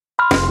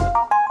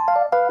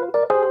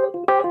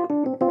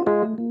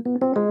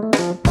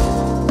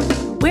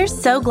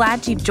so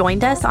glad you've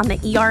joined us on the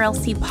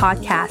ERLC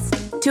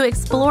podcast to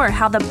explore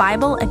how the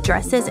Bible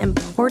addresses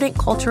important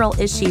cultural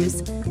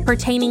issues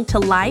pertaining to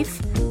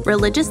life,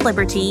 religious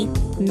liberty,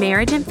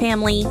 marriage and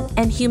family,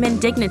 and human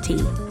dignity,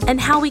 and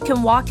how we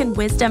can walk in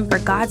wisdom for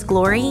God's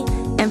glory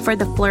and for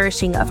the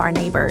flourishing of our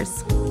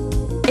neighbors.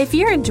 If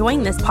you're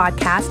enjoying this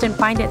podcast and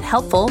find it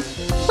helpful,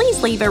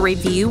 please leave a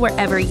review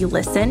wherever you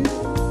listen.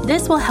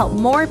 This will help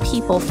more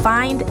people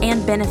find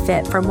and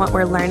benefit from what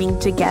we're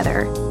learning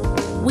together.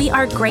 We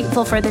are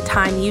grateful for the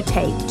time you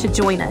take to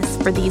join us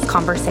for these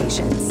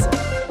conversations.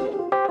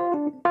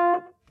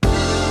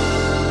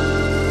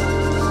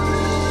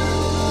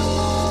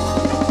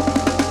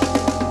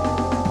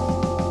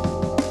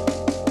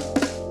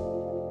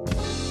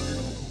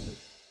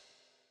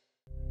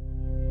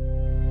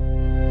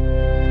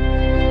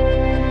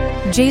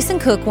 Jason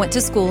Cook went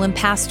to school and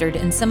pastored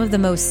in some of the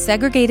most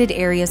segregated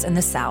areas in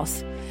the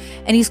South,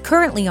 and he's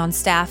currently on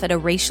staff at a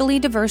racially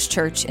diverse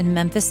church in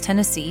Memphis,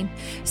 Tennessee.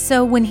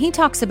 So when he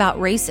talks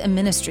about race and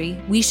ministry,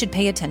 we should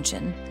pay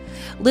attention.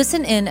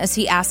 Listen in as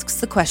he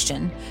asks the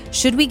question,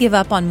 should we give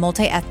up on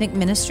multi-ethnic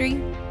ministry?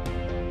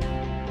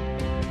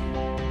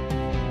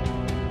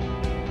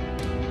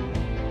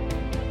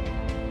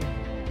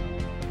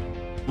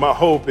 My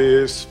hope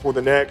is for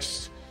the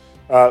next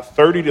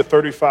 30 to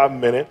 35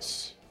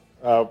 minutes,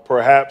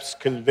 perhaps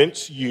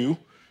convince you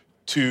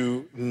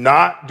to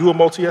not do a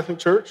multi-ethnic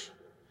church,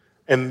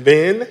 and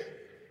then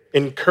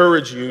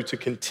encourage you to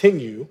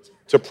continue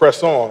to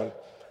press on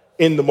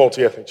in the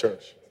multi-ethnic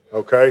church,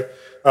 okay?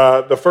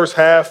 The first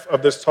half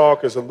of this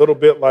talk is a little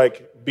bit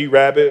like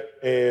B-Rabbit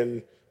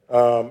in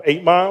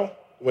 8 Mile,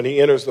 when he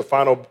enters the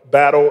final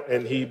battle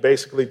and he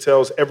basically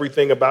tells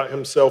everything about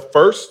himself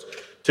first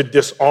to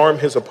disarm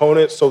his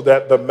opponent so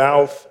that the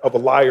mouth of a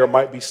liar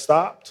might be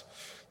stopped.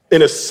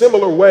 In a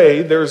similar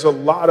way, there's a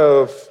lot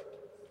of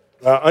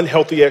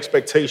unhealthy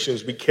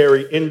expectations we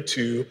carry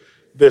into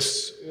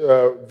this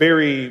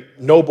very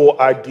noble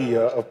idea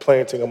of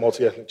planting a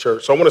multi-ethnic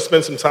church. So I want to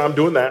spend some time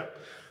doing that.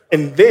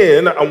 And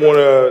then I want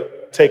to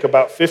take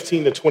about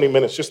 15 to 20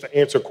 minutes just to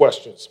answer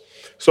questions.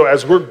 So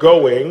as we're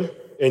going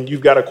and you've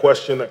got a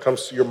question that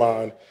comes to your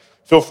mind,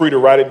 feel free to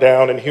write it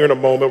down. And here in a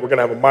moment, we're going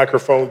to have a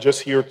microphone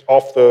just here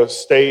off the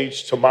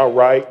stage to my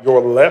right,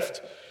 your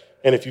left.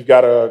 And if you've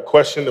got a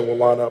question, then we'll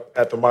line up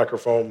at the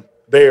microphone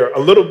there. A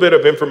little bit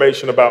of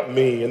information about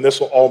me, and this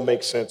will all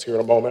make sense here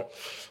in a moment.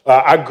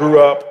 I grew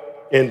up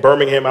in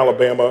Birmingham,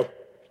 Alabama,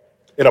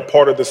 in a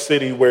part of the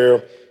city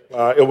where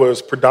it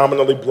was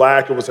predominantly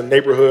black. It was a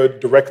neighborhood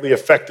directly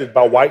affected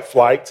by white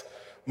flight.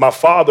 My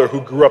father,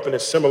 who grew up in a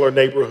similar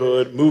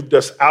neighborhood, moved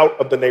us out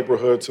of the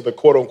neighborhood to the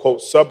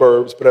quote-unquote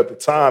suburbs, but at the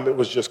time it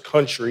was just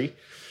country.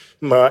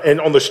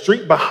 And on the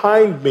street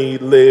behind me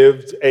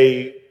lived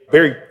a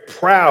very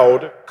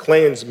proud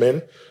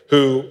Klansman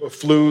who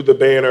flew the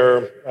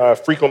banner,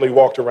 frequently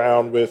walked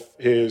around with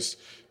his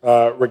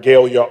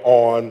regalia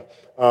on,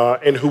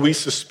 and who we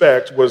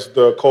suspect was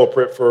the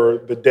culprit for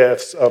the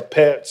deaths of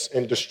pets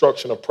and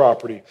destruction of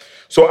property.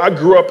 So I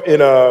grew up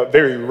in a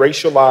very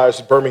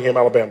racialized Birmingham,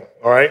 Alabama,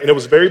 all right? And it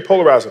was very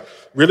polarizing.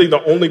 Really,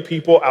 the only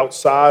people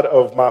outside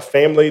of my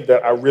family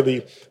that I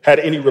really had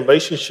any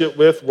relationship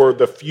with were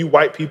the few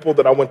white people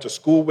that I went to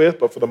school with,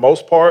 but for the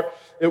most part,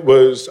 I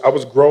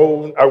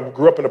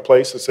grew up in a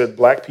place that said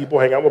black people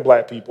hang out with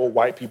black people,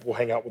 white people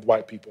hang out with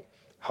white people.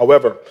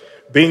 However,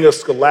 being a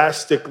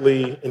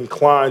scholastically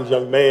inclined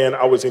young man,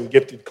 I was in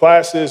gifted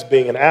classes.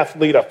 Being an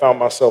athlete, I found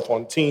myself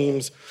on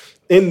teams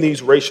in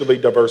these racially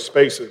diverse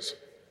spaces.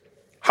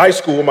 High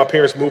school, my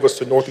parents moved us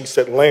to Northeast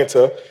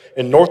Atlanta,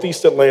 and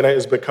Northeast Atlanta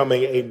is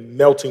becoming a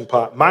melting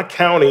pot. My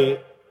county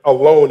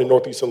alone in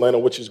Northeast Atlanta,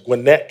 which is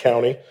Gwinnett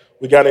County.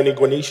 We got any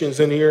Gwinnetians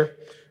in here?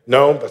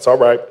 No, that's all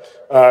right.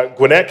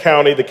 Gwinnett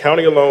County, the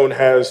county alone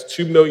has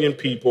 2 million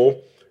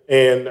people,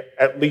 and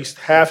at least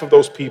half of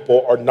those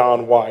people are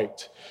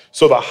non-white.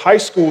 So the high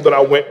school that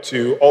I went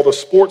to, all the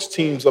sports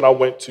teams that I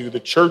went to, the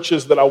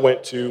churches that I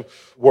went to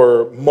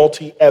were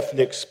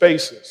multi-ethnic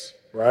spaces,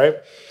 right?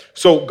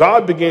 So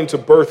God began to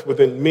birth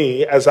within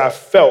me as I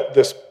felt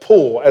this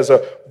pull as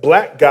a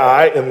black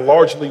guy in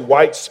largely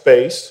white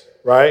space,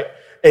 right?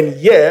 And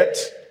yet,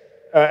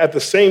 at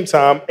the same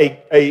time,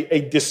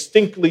 a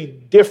distinctly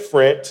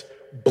different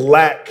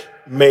black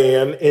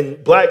man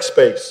in black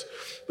space.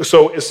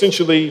 So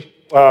essentially,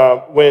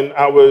 when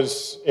I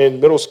was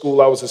in middle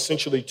school, I was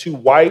essentially too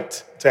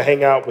white to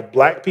hang out with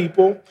black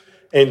people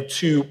and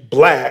too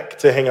black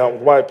to hang out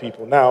with white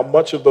people. Now,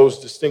 much of those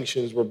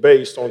distinctions were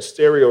based on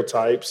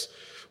stereotypes,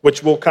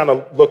 which we'll kind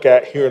of look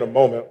at here in a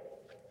moment.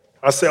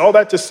 I say all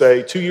that to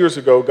say, 2 years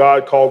ago,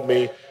 God called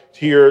me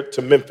here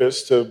to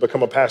Memphis to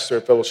become a pastor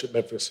at Fellowship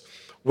Memphis,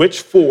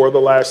 which for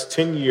the last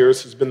 10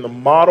 years has been the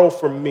model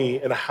for me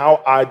and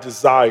how I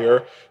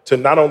desire to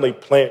not only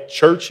plant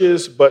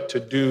churches, but to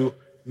do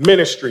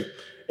ministry.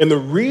 And the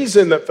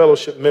reason that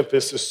Fellowship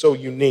Memphis is so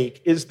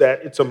unique is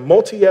that it's a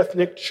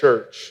multi-ethnic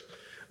church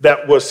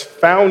that was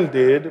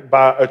founded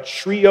by a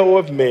trio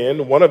of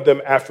men, one of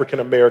them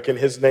African-American.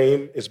 His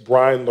name is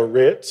Brian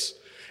Loritz.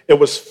 It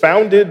was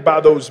founded by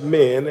those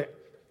men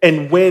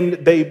And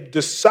when they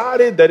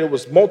decided that it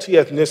was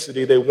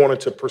multi-ethnicity they wanted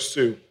to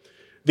pursue,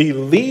 the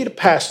lead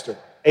pastor,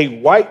 a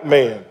white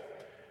man,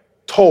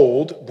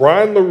 told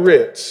Brian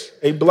Laritz,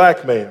 a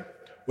black man,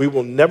 we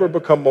will never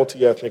become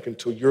multi-ethnic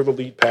until you're the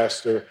lead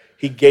pastor.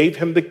 He gave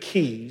him the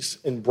keys,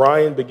 and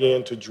Brian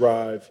began to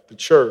drive the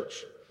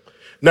church.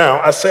 Now,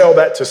 I say all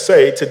that to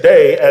say,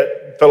 today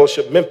at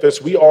Fellowship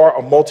Memphis, we are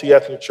a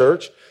multi-ethnic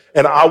church,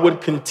 and I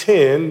would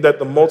contend that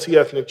the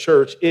multi-ethnic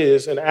church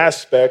is an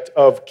aspect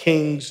of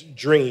King's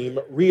dream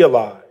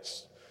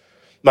realized.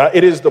 Now,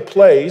 it is the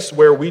place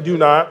where we do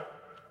not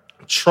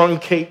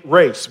truncate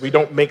race. We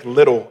don't make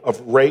little of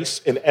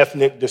race and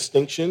ethnic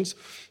distinctions.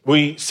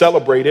 We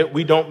celebrate it.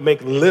 We don't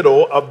make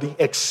little of the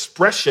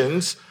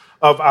expressions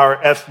of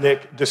our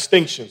ethnic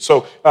distinctions.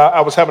 So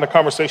I was having a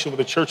conversation with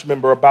a church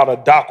member about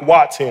a Doc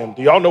Watts hymn.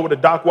 Do y'all know what a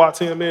Doc Watts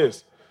hymn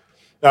is?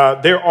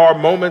 There are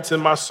moments in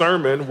my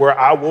sermon where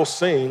I will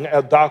sing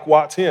a Doc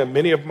Watts hymn.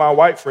 Many of my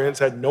white friends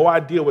had no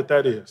idea what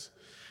that is.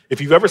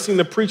 If you've ever seen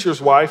The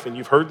Preacher's Wife and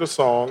you've heard the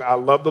song, I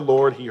love the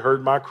Lord, he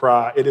heard my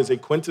cry, it is a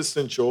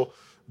quintessential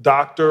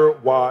Dr.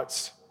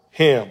 Watts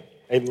hymn,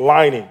 a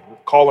lining,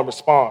 call and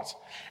response.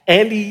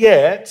 And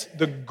yet,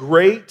 the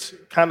great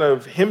kind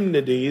of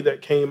hymnody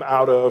that came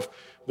out of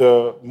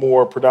the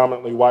more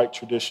predominantly white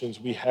traditions,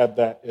 we have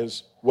that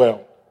as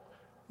well.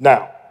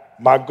 Now,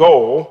 my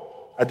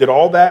goal, I did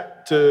all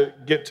that to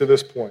get to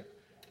this point,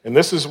 and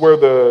this is where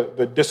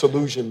the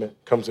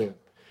disillusionment comes in.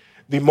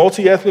 The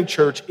multi-ethnic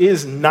church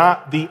is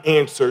not the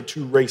answer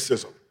to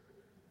racism,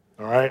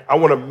 all right? I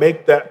want to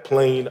make that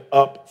plain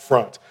up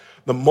front.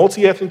 The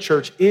multi-ethnic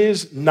church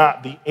is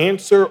not the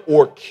answer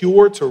or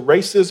cure to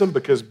racism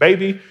because,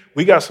 baby,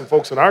 we got some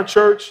folks in our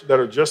church that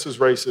are just as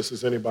racist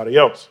as anybody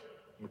else,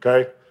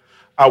 okay?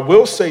 I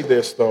will say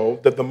this,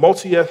 though, that the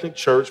multi-ethnic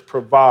church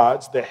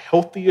provides the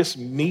healthiest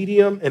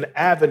medium and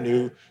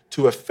avenue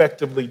to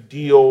effectively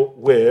deal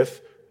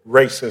with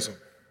racism.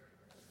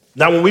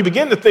 Now, when we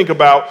begin to think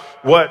about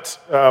what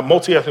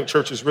multi-ethnic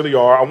churches really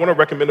are, I want to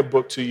recommend a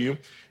book to you.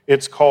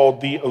 It's called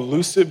The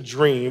Elusive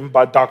Dream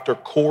by Dr.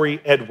 Corey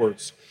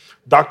Edwards.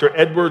 Dr.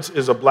 Edwards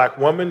is a black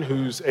woman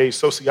who's a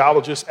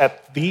sociologist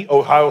at The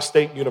Ohio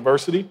State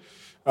University.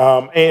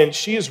 And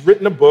she has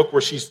written a book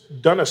where she's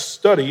done a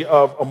study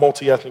of a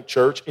multi-ethnic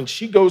church, and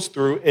she goes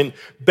through and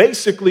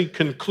basically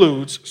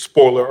concludes,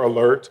 spoiler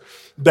alert,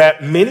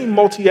 that many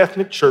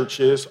multi-ethnic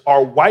churches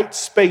are white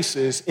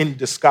spaces in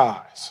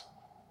disguise.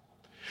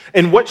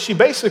 And what she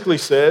basically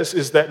says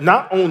is that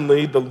not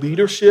only the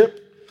leadership,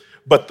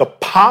 but the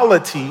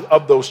polity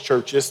of those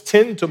churches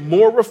tend to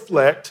more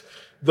reflect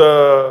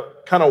the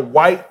kind of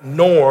white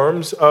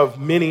norms of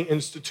many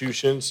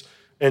institutions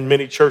and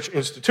many church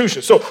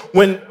institutions. So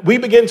when we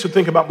begin to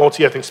think about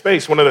multi-ethnic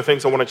space, one of the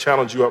things I want to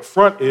challenge you up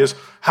front is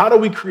how do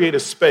we create a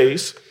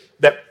space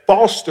that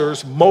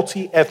fosters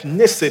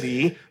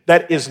multi-ethnicity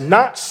that is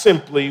not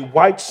simply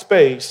white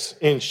space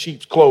in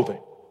sheep's clothing?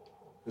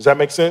 Does that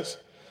make sense?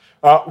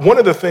 One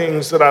of the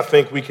things that I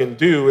think we can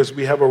do is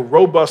we have a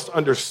robust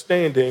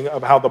understanding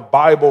of how the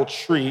Bible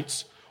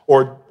treats,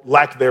 or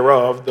lack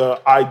thereof,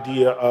 the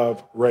idea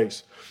of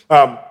race.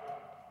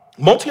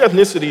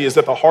 Multi-ethnicity is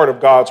at the heart of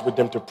God's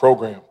redemptive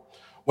program.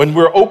 When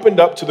we're opened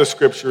up to the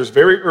scriptures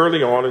very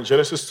early on in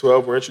Genesis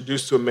 12, we're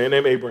introduced to a man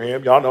named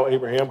Abraham. Y'all know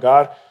Abraham.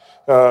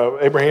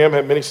 Abraham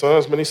had many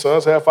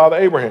sons had Father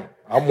Abraham.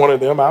 I'm one of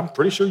them. I'm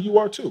pretty sure you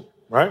are too,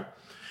 right?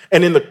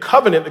 And in the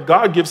covenant that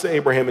God gives to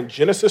Abraham in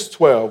Genesis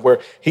 12,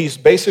 where he's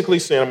basically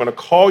saying, I'm going to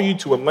call you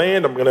to a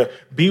land, I'm going to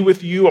be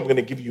with you, I'm going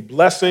to give you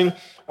blessing.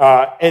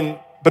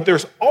 But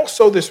there's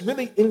also this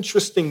really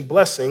interesting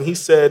blessing. He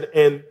said,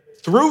 and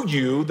through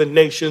you, the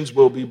nations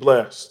will be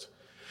blessed.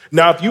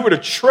 Now, if you were to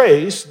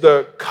trace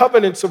the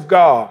covenants of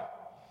God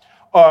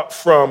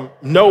from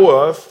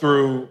Noah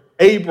through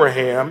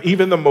Abraham,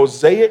 even the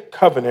Mosaic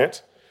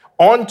covenant,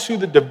 onto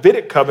the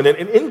Davidic covenant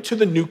and into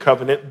the new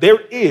covenant,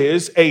 there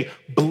is a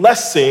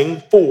blessing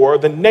for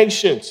the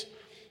nations.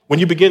 When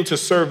you begin to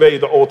survey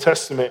the Old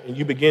Testament and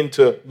you begin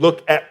to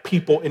look at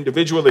people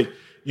individually,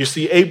 you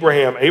see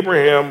Abraham.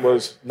 Abraham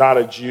was not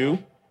a Jew.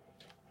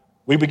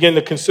 We begin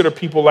to consider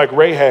people like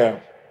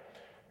Rahab,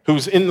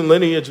 who's in the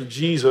lineage of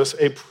Jesus,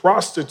 a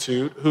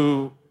prostitute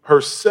who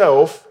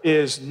herself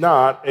is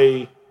not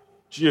a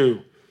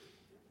Jew.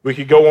 We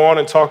could go on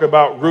and talk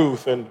about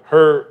Ruth and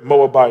her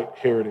Moabite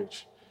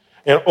heritage.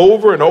 And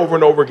over and over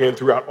and over again,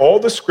 throughout all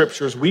the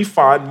scriptures, we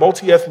find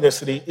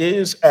multi-ethnicity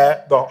is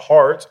at the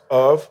heart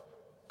of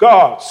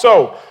God.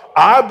 So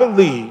I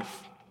believe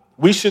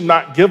we should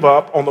not give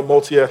up on the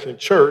multi-ethnic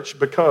church,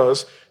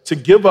 because to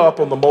give up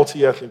on the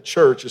multi-ethnic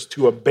church is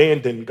to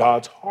abandon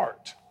God's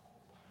heart.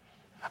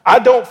 I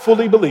don't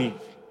fully believe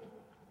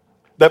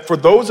that for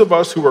those of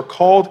us who are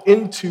called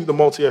into the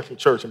multi-ethnic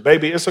church, and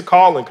baby, it's a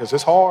calling because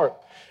it's hard.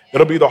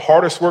 It'll be the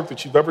hardest work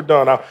that you've ever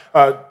done.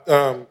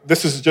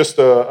 This is just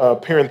a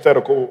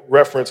parenthetical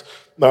reference.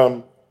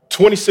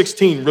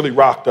 2016 really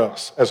rocked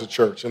us as a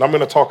church, and I'm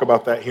going to talk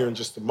about that here in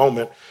just a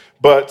moment.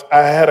 But I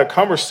had a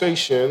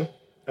conversation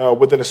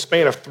within a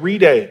span of 3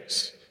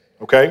 days,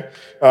 okay?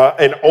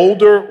 An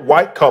older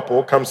white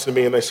couple comes to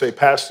me and they say,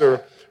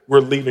 Pastor, we're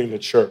leaving the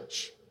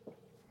church.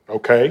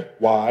 Okay,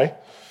 why?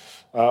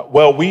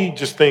 Well, we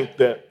just think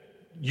that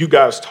you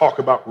guys talk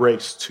about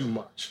race too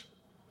much.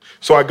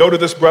 So I go to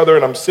this brother,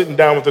 and I'm sitting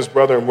down with this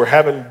brother, and we're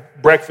having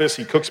breakfast.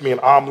 He cooks me an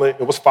omelet.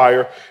 It was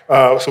fire.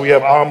 So we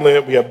have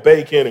omelet, we have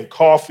bacon and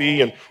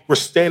coffee, and we're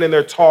standing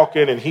there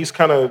talking, and he's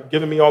kind of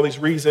giving me all these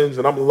reasons,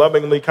 and I'm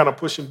lovingly kind of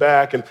pushing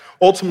back. And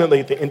ultimately,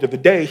 at the end of the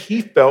day,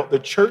 he felt the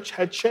church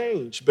had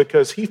changed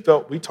because he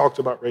felt we talked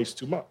about race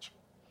too much.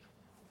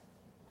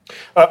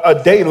 A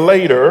day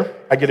later,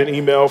 I get an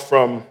email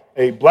from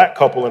a black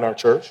couple in our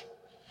church,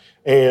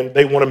 and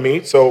they want to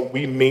meet. So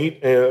we meet,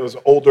 and it was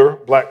an older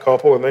black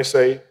couple, and they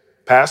say,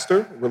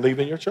 "Pastor, we're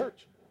leaving your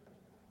church."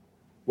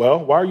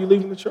 Well, why are you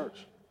leaving the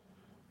church?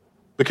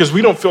 Because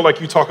we don't feel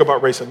like you talk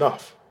about race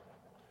enough.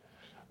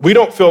 We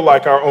don't feel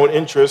like our own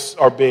interests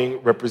are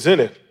being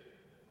represented,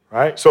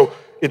 right? So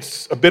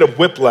it's a bit of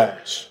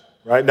whiplash,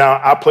 right? Now,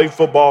 I play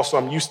football, so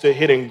I'm used to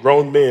hitting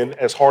grown men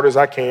as hard as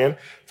I can.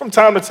 From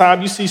time to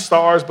time, you see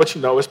stars, but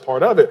it's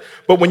part of it.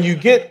 But when you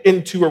get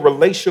into a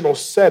relational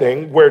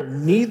setting where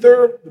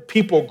neither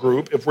people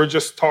group, if we're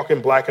just talking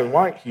black and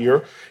white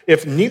here,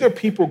 if neither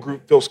people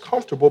group feels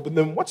comfortable,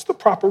 then what's the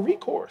proper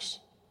recourse?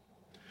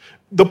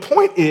 The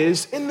point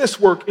is, in this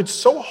work, it's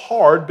so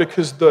hard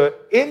because the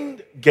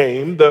end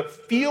game, the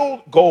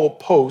field goal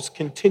posts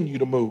continue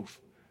to move.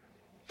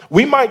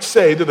 We might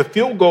say that the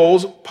field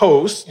goals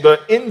post,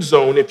 the end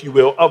zone, if you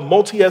will, of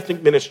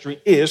multi-ethnic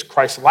ministry is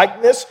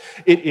Christ-likeness,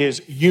 it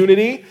is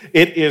unity,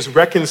 it is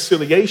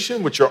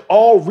reconciliation, which are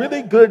all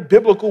really good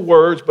biblical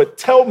words, but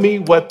tell me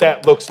what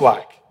that looks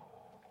like.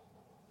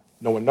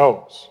 No one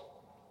knows.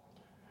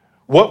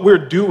 What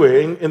we're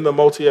doing in the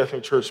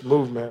multi-ethnic church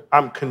movement,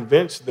 I'm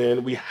convinced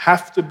then we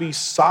have to be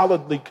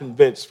solidly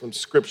convinced from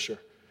Scripture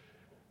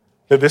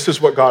that this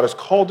is what God has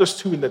called us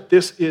to and that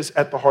this is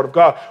at the heart of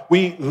God.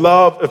 We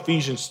love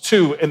Ephesians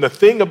 2, and the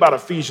thing about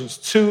Ephesians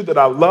 2 that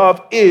I love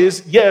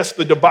is, yes,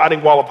 the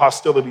dividing wall of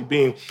hostility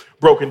being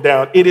broken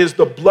down. It is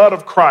the blood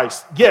of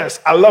Christ. Yes,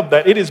 I love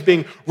that. It is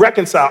being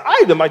reconciled. I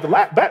even like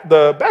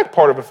the back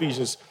part of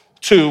Ephesians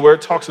 2, where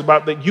it talks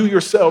about that you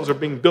yourselves are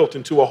being built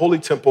into a holy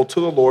temple to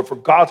the Lord for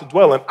God to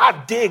dwell in.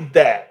 I dig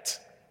that.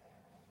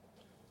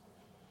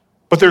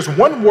 But there's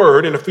one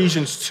word in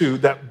Ephesians 2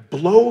 that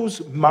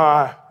blows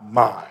my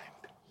mind.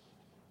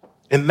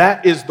 And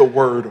that is the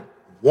word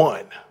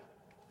one.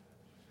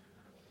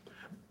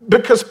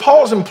 Because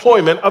Paul's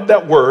employment of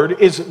that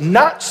word is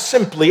not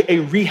simply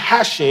a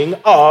rehashing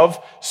of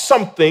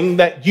something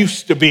that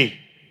used to be.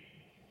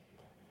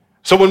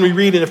 So when we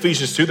read in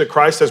Ephesians 2 that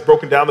Christ has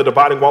broken down the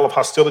dividing wall of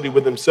hostility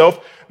with himself,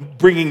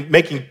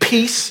 making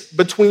peace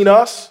between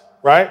us,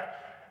 right?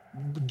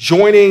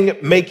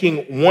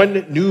 Making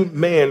one new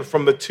man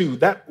from the two,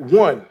 that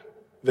one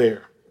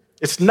there.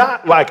 It's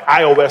not like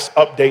iOS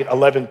update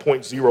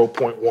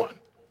 11.0.1.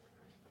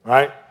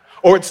 Right?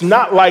 Or it's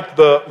not like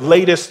the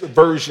latest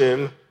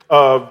version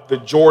of the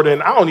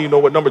Jordan. I don't even know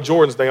what number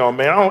Jordans they on,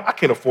 man. I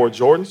can't afford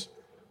Jordans.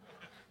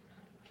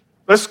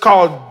 Let's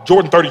call it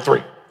Jordan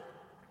 33.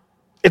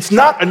 It's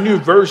not a new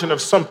version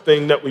of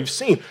something that we've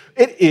seen.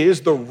 It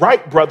is the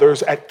Wright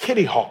brothers at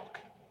Kitty Hawk,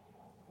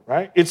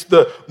 right? It's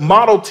the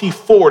Model T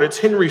Ford. It's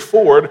Henry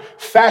Ford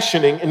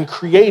fashioning and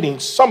creating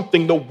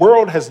something the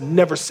world has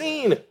never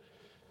seen.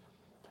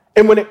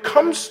 And when it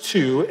comes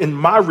to, in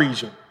my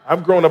region,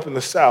 I've grown up in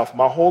the South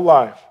my whole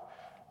life.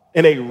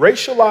 In a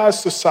racialized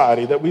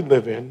society that we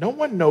live in, no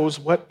one knows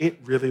what it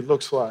really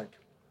looks like.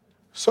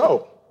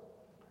 So,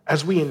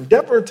 as we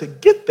endeavor to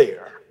get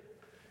there,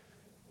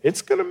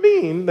 it's going to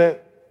mean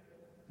that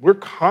we're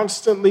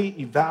constantly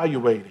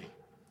evaluating,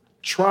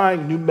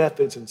 trying new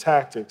methods and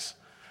tactics.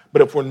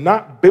 But if we're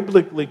not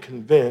biblically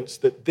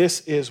convinced that this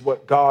is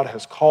what God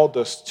has called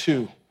us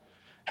to,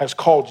 has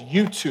called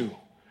you to,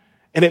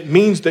 and it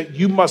means that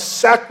you must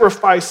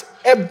sacrifice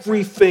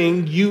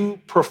everything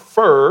you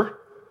prefer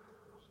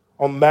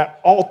on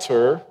that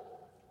altar.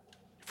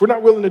 If we're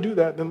not willing to do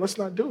that, then let's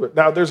not do it.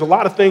 Now, there's a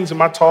lot of things in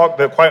my talk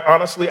that, quite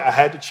honestly, I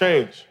had to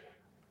change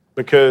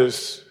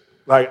because,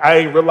 I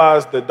ain't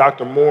realized that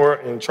Dr. Moore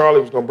and Charlie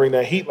was going to bring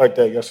that heat like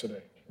that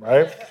yesterday,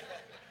 right?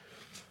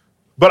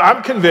 But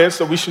I'm convinced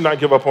that we should not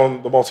give up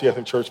on the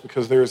multi-ethnic church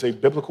because there is a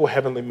biblical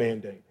heavenly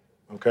mandate,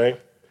 okay?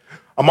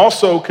 I'm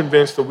also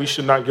convinced that we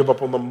should not give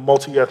up on the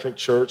multi-ethnic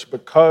church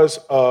because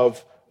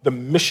of the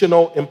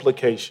missional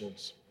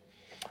implications.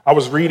 I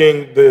was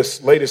reading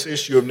this latest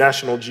issue of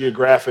National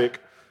Geographic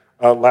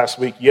last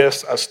week.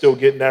 Yes, I still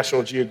get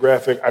National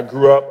Geographic. I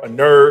grew up a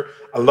nerd.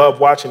 I love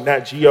watching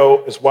Nat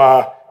Geo. It's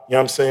why,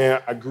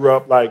 I grew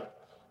up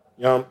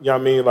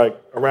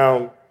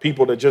around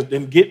people that just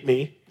didn't get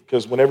me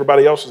because when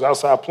everybody else was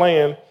outside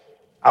playing,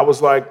 I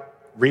was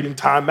reading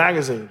Time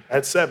magazine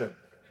at 7.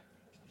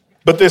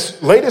 But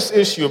this latest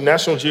issue of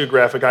National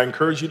Geographic, I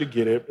encourage you to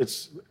get it.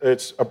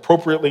 It's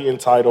appropriately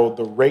entitled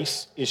The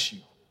Race Issue.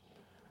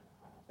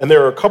 And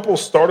there are a couple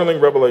startling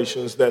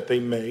revelations that they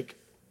make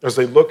as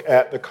they look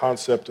at the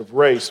concept of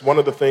race. One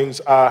of the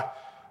things I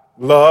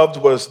loved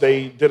was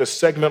they did a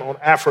segment on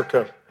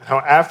Africa and how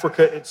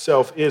Africa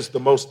itself is the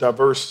most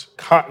diverse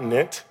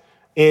continent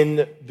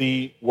in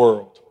the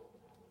world,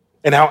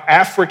 and how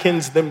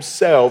Africans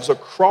themselves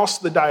across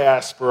the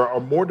diaspora are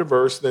more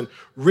diverse than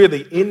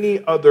really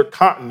any other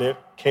continent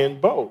can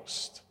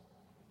boast.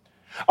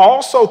 I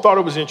also thought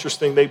it was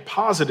interesting, they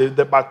posited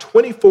that by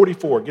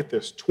 2044, get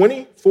this,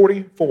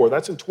 2044,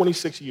 that's in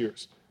 26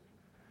 years,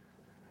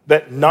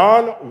 that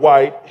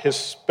non-white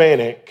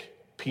Hispanic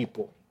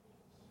people,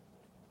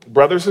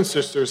 brothers and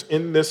sisters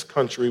in this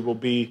country, will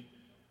be,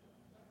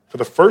 for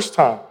the first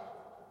time,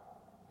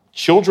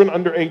 children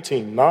under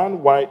 18,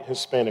 non-white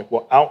Hispanic,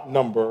 will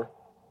outnumber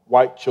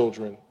white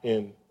children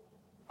in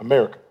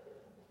America.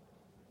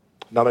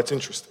 Now that's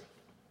interesting.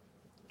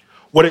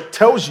 What it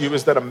tells you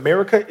is that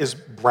America is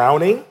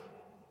browning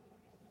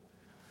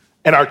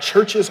and our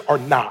churches are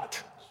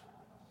not.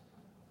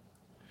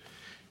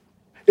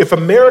 If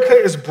America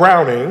is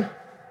browning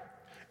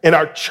and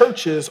our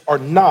churches are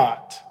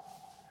not,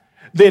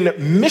 then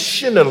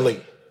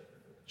missionally,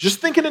 just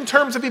thinking in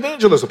terms of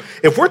evangelism,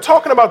 if we're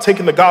talking about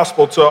taking the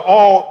gospel to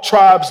all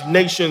tribes,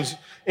 nations,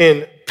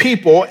 and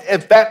people,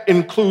 if that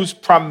includes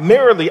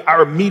primarily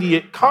our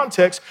immediate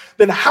context,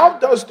 then how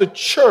does the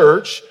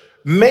church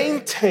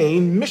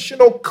maintain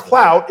missional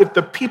clout if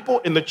the people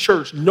in the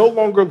church no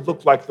longer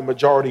look like the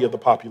majority of the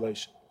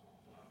population?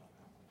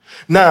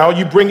 Now,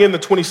 you bring in the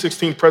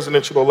 2016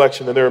 presidential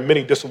election, and there are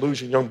many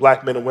disillusioned young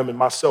black men and women,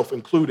 myself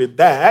included,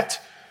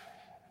 that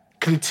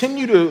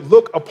continue to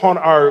look upon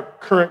our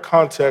current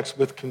context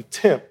with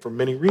contempt for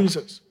many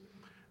reasons.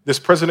 This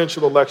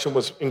presidential election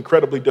was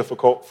incredibly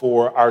difficult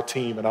for our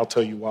team, and I'll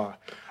tell you why.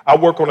 I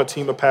work on a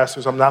team of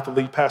pastors. I'm not the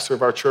lead pastor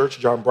of our church.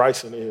 John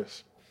Bryson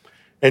is.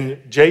 And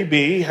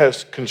JB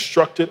has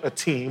constructed a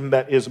team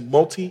that is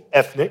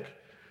multi-ethnic.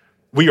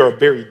 We are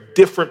very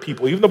different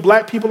people. Even the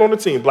black people on the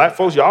team, black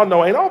folks, y'all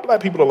know ain't all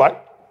black people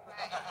alike.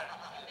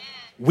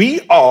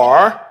 We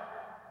are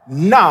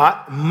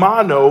not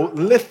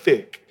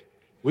monolithic.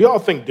 We all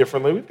think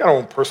differently. We've got our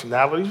own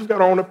personalities. We've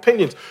got our own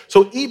opinions.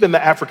 So even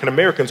the African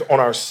Americans on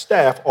our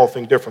staff all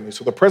think differently.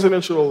 So the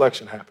presidential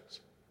election happens.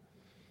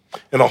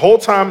 And the whole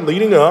time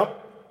leading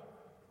up,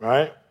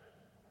 right,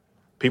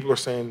 people are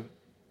saying,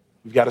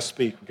 we've got to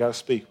speak, we've got to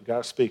speak, we've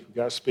got to speak, we've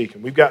got to speak.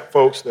 And we've got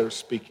folks that are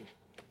speaking.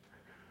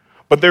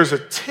 But there's a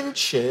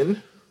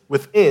tension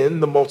within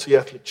the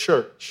multi-ethnic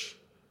church.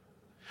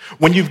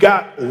 When you've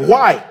got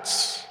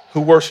whites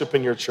who worship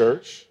in your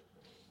church,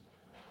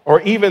 or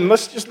even,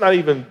 let's just not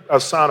even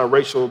assign a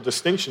racial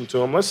distinction to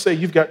them. Let's say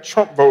you've got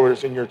Trump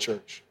voters in your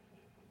church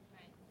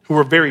who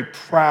are very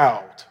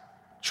proud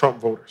Trump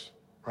voters,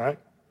 right?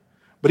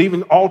 But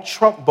even all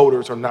Trump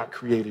voters are not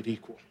created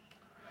equal.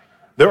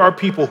 There are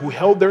people who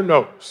held their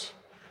nose,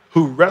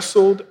 who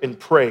wrestled and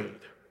prayed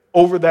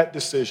over that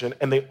decision,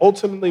 and they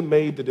ultimately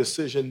made the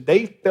decision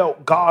they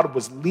felt God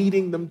was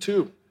leading them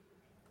to.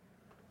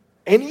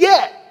 And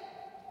yet,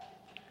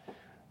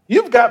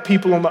 you've got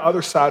people on the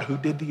other side who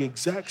did the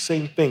exact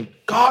same thing.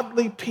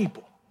 Godly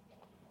people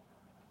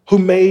who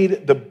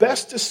made the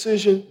best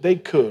decision they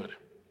could.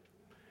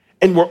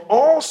 And we're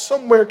all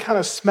somewhere kind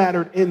of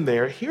smattered in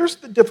there. Here's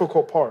the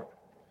difficult part.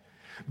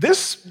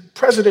 This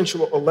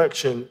presidential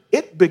election,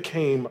 it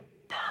became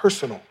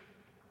personal.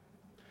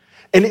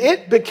 And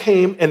it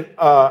became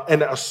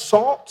an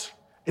assault,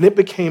 and it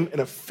became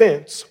an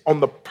offense on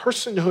the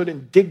personhood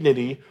and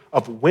dignity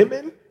of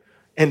women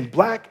and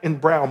black and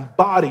brown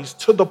bodies,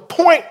 to the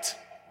point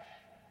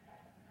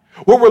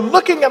where we're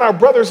looking at our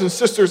brothers and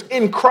sisters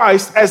in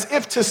Christ as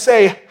if to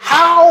say,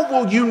 how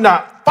will you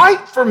not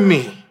fight for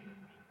me?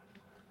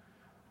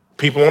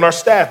 People on our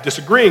staff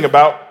disagreeing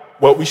about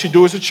what we should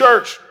do as a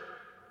church.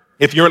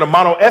 If you're in a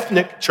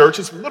mono-ethnic church,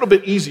 it's a little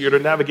bit easier to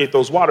navigate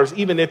those waters,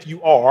 even if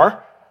you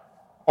are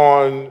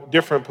on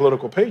different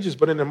political pages.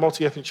 But in a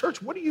multi-ethnic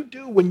church, what do you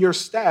do when your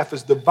staff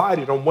is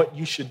divided on what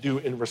you should do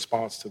in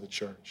response to the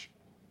church?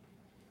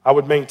 I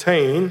would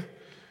maintain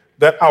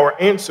that our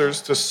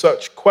answers to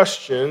such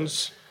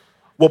questions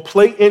will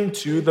play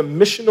into the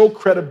missional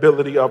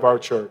credibility of our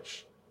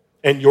church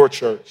and your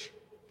church.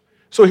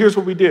 So here's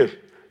what we did.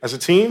 As a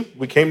team,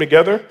 we came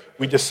together,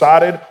 we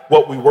decided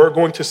what we were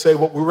going to say,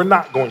 what we were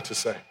not going to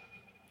say.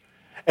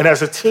 And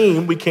as a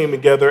team, we came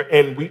together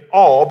and we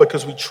all,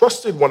 because we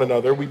trusted one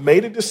another, we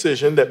made a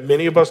decision that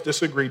many of us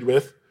disagreed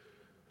with,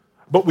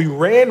 but we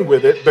ran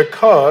with it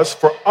because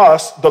for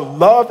us, the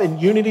love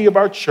and unity of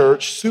our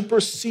church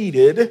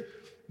superseded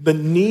the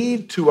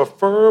need to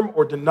affirm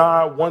or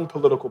deny one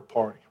political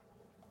party.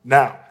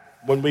 Now,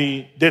 when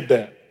we did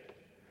that,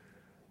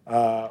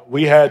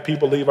 we had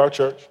people leave our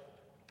church.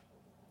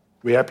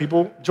 We had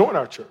people join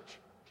our church.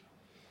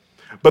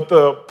 But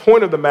the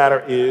point of the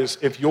matter is,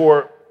 if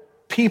your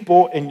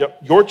people in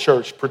your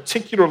church,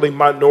 particularly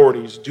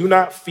minorities, do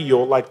not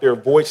feel like their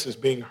voice is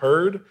being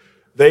heard,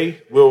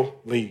 they will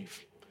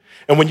leave.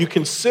 And when you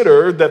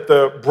consider that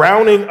the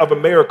browning of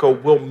America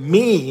will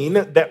mean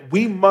that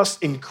we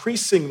must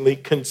increasingly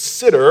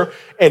consider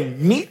and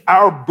meet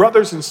our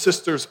brothers and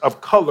sisters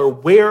of color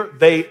where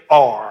they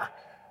are,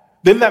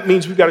 then that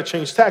means we've got to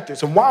change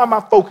tactics. And why am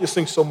I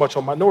focusing so much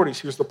on minorities?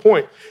 Here's the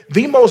point.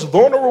 The most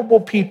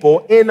vulnerable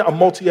people in a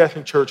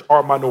multi-ethnic church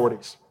are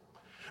minorities.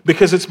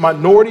 because it's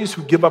minorities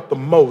who give up the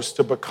most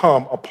to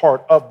become a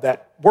part of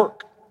that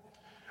work.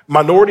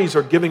 Minorities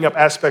are giving up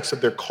aspects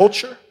of their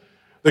culture.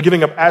 They're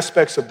giving up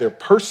aspects of their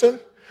person.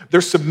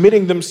 They're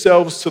submitting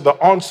themselves to the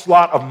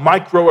onslaught of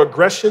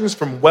microaggressions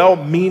from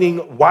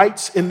well-meaning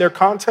whites in their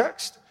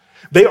context.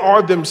 They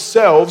are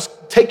themselves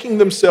taking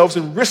themselves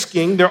and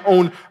risking their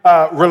own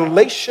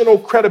relational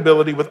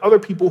credibility with other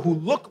people who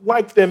look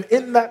like them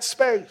in that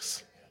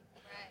space.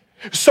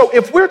 So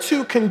if we're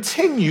to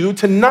continue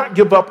to not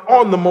give up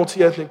on the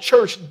multi-ethnic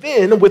church,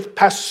 then with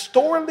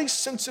pastorally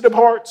sensitive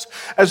hearts,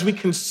 as we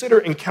consider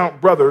and count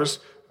brothers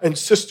and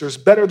sisters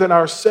better than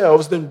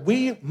ourselves, then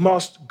we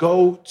must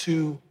go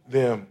to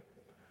them.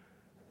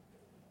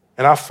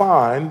 And I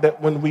find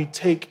that when we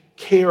take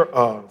care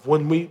of,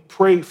 when we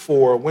pray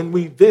for, when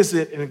we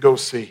visit and go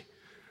see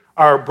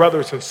our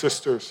brothers and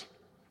sisters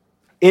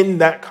in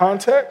that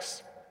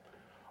context,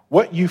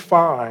 what you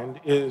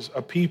find is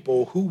a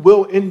people who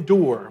will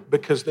endure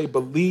because they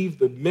believe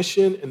the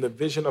mission and the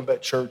vision of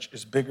that church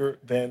is bigger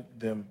than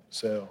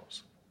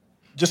themselves.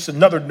 Just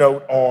another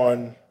note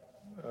on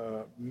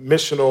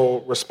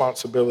missional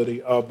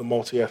responsibility of the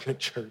multi-ethnic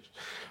church.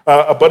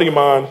 A buddy of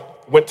mine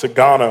went to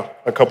Ghana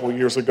a couple of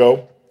years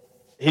ago.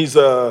 He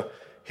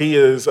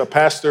is a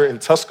pastor in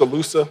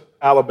Tuscaloosa,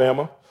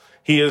 Alabama.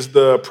 He is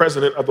the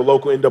president of the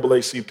local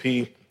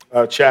NAACP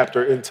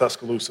chapter in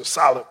Tuscaloosa.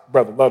 Solid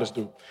brother, love this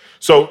dude.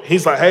 So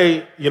he's like,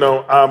 hey,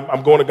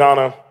 I'm going to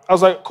Ghana. I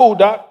was like, cool,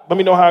 Doc, let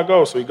me know how it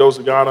goes. So he goes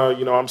to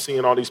Ghana. I'm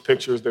seeing all these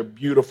pictures. They're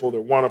beautiful. They're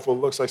wonderful.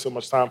 It looks like so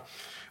much fun.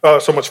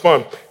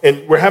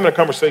 And we're having a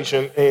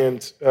conversation,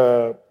 and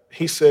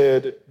he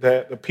said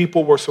that the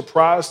people were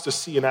surprised to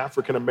see an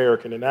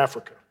African-American in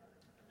Africa.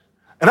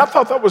 And I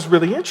thought that was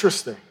really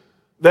interesting,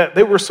 that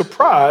they were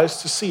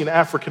surprised to see an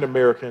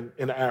African-American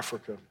in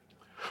Africa.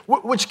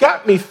 Which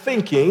got me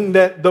thinking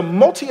that the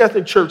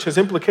multi-ethnic church has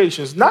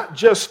implications not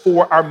just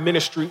for our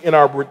ministry in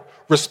our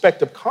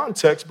respective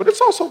contexts, but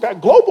it's also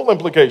got global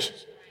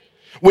implications.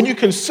 When you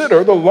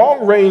consider the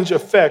long-range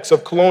effects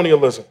of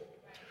colonialism,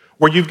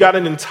 where you've got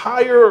an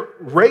entire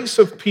race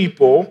of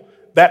people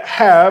that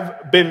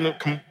have been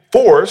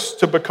forced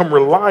to become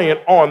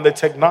reliant on the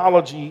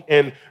technology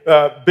and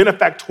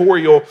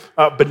benefactorial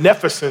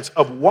beneficence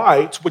of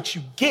whites, what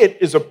you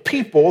get is a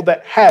people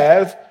that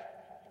have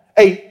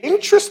an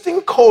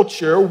interesting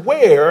culture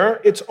where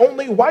it's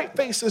only white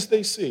faces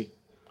they see.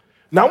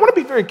 Now, I want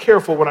to be very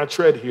careful when I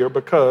tread here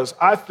because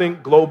I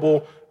think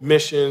global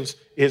missions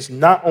is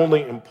not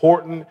only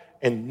important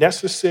and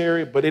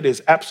necessary, but it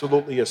is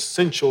absolutely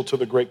essential to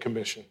the Great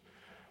Commission.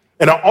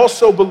 And I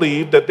also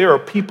believe that there are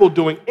people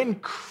doing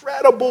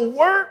incredible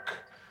work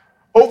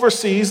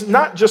overseas,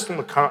 not just on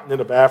the continent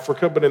of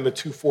Africa, but in the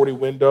 240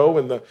 window,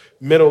 in the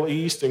Middle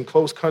East, and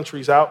close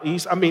countries out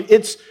east. I mean,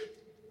 it's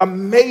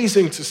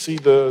amazing to see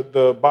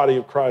the body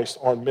of Christ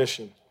on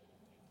mission.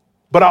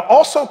 But I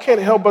also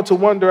can't help but to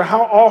wonder,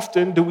 how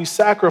often do we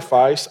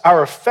sacrifice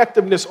our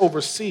effectiveness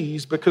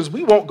overseas because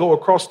we won't go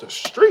across the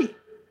street?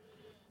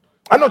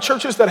 I know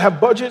churches that have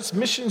budgets,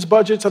 missions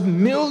budgets of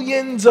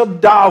millions of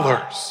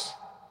dollars.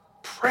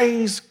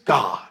 Praise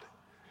God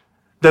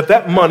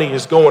that money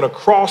is going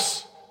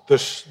across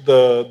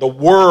the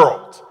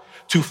world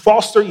to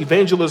foster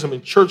evangelism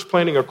and church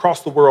planting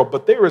across the world.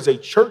 But there is a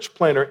church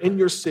planter in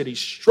your city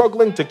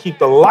struggling to keep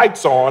the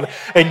lights on,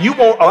 and you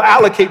won't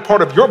allocate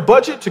part of your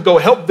budget to go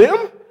help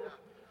them?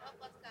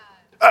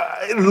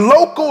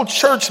 Local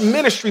church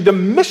ministry, the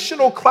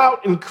missional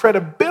clout and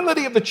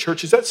credibility of the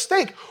church is at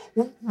stake.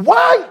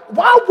 Why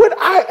would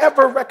I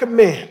ever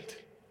recommend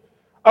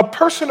a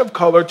person of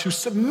color to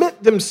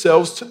submit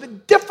themselves to the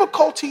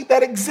difficulty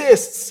that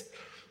exists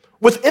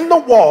within the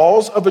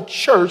walls of a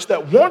church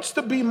that wants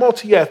to be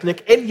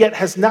multi-ethnic and yet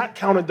has not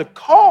counted the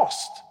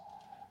cost,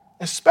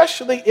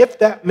 especially if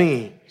that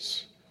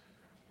means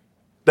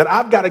that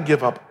I've got to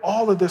give up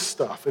all of this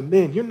stuff, and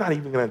then you're not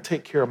even going to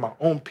take care of my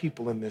own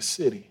people in this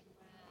city.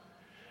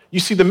 You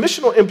see, the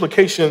missional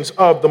implications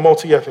of the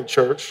multi-ethnic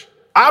church,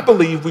 I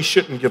believe we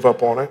shouldn't give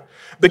up on it,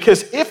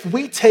 because if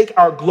we take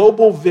our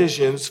global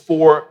visions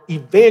for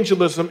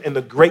evangelism and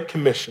the Great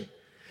Commission,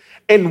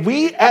 and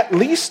we, at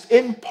least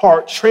in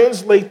part,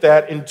 translate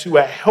that into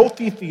a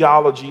healthy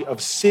theology of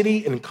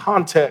city and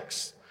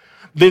context,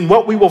 then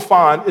what we will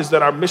find is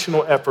that our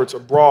missional efforts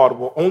abroad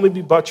will only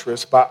be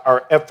buttressed by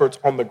our efforts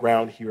on the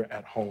ground here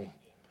at home.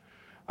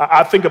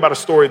 I think about a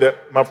story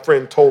that my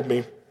friend told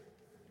me,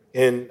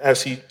 and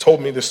as he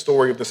told me the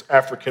story of this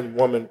African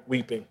woman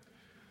weeping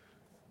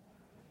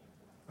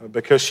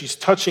because she's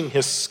touching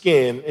his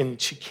skin and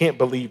she can't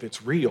believe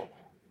it's real.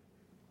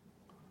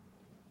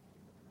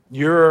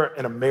 You're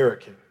an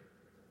American,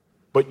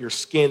 but your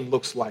skin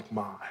looks like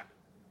mine.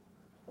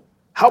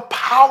 How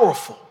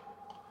powerful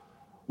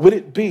would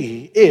it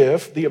be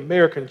if the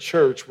American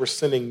church were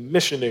sending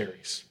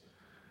missionaries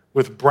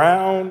with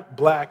brown,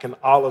 black, and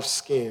olive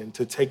skin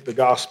to take the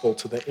gospel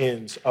to the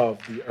ends of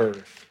the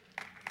earth?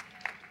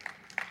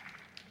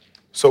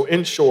 So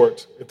in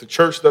short, if the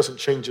church doesn't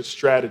change its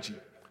strategy,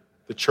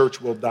 the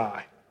church will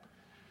die.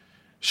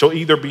 She'll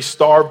either be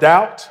starved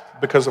out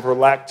because of her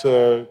lack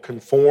to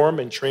conform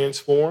and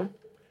transform.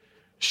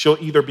 She'll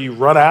either be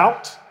run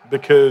out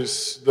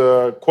because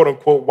the quote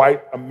unquote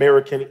white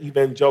American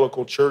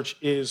evangelical church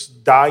is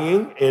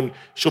dying and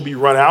she'll be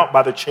run out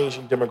by the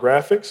changing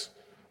demographics.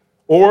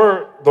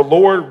 Or the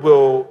Lord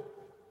will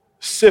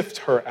sift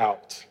her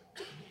out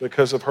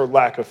because of her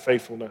lack of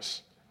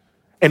faithfulness.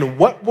 And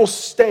what will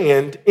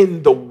stand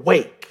in the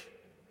wake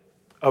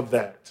of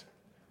that?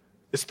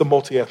 It's the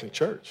multi-ethnic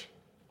church.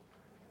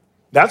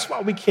 That's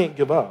why we can't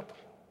give up.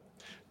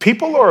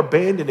 People are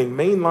abandoning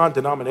mainline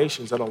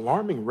denominations at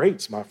alarming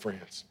rates, my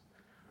friends,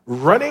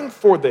 running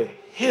for the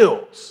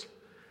hills.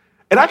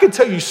 And I can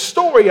tell you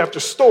story after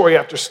story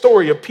after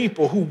story of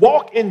people who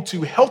walk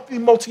into healthy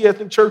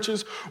multi-ethnic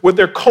churches where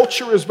their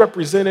culture is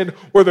represented,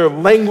 where their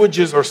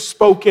languages are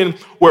spoken,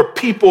 where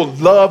people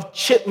love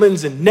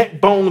chitlins and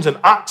neck bones and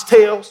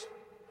oxtails,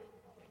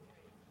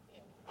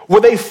 where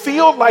they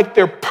feel like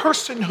their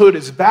personhood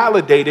is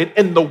validated,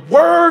 and the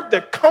word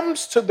that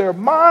comes to their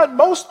mind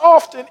most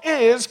often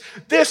is,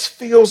 this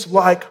feels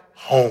like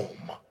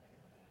home.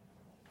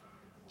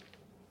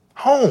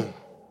 Home.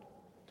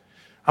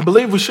 I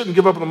believe we shouldn't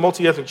give up on the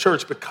multi-ethnic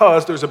church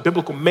because there's a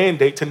biblical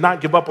mandate to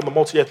not give up on the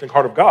multi-ethnic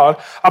heart of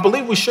God. I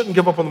believe we shouldn't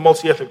give up on the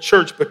multi-ethnic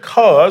church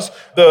because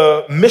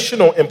the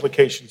missional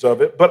implications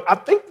of it. But I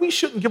think we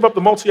shouldn't give up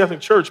the multi-ethnic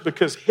church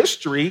because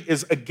history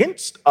is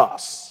against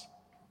us.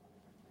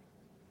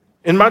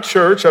 In my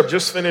church, I've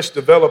just finished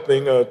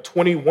developing a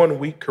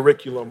 21-week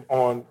curriculum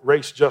on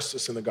race,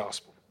 justice, and the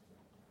gospel.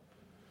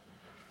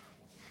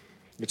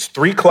 It's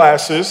 3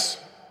 classes,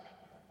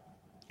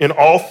 and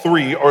all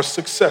 3 are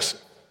successive.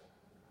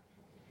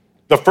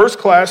 The first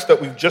class that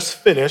we've just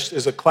finished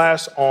is a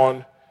class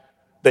on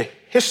the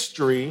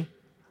history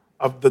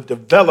of the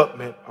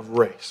development of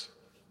race.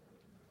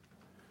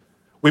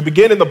 We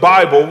begin in the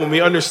Bible when we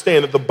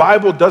understand that the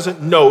Bible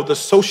doesn't know the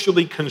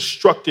socially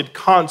constructed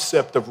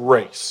concept of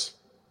race.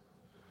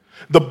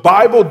 The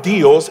Bible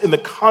deals in the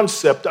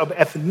concept of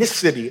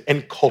ethnicity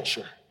and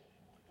culture.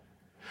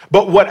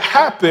 But what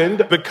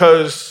happened,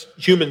 because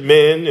human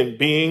men and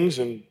beings,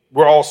 and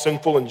we're all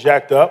sinful and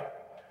jacked up,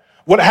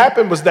 what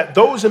happened was that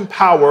those in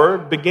power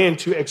began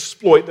to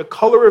exploit the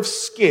color of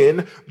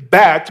skin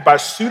backed by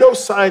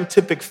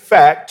pseudoscientific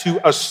fact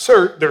to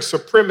assert their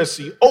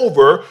supremacy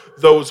over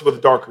those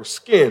with darker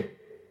skin,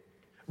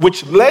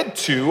 which led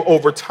to,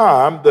 over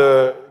time,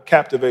 the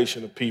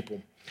captivation of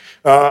people.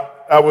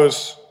 I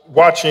was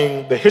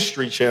watching the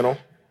History Channel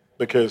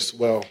because,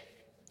 what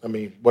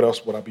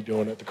else would I be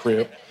doing at the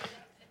crib?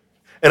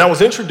 And I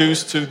was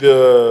introduced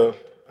to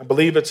I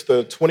believe it's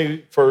the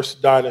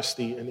 21st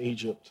dynasty in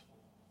Egypt.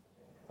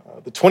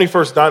 The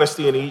 21st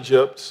dynasty in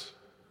Egypt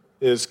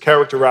is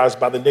characterized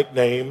by the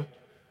nickname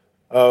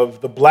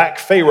of the Black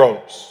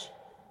Pharaohs.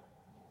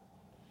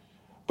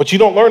 But you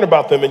don't learn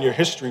about them in your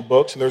history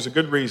books, and there's a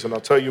good reason.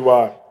 I'll tell you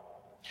why.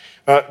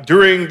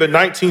 During the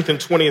 19th and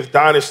 20th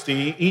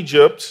dynasty,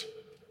 Egypt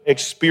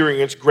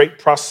experienced great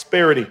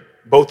prosperity,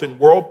 both in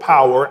world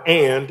power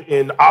and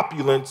in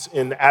opulence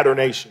and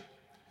adoration.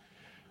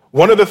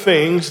 One of the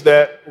things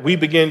that we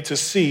begin to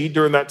see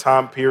during that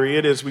time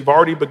period is we've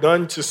already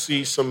begun to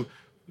see some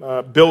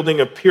building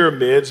of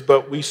pyramids,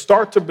 but we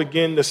start to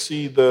begin to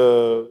see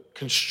the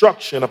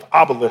construction of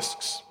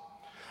obelisks.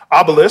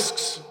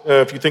 Obelisks,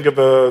 if you think of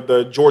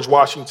the George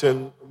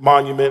Washington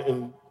Monument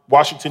in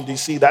Washington,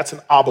 D.C., that's an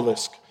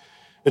obelisk.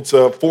 It's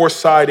a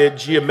 4-sided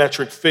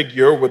geometric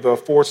figure with a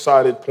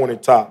 4-sided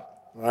pointed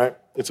top, right?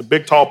 It's a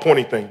big, tall,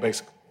 pointy thing,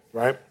 basically,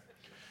 right?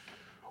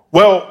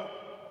 Well,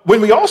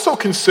 when we also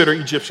consider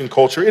Egyptian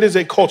culture, it is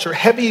a culture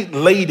heavy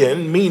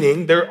laden,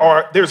 meaning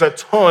there's a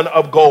ton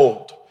of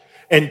gold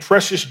and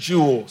precious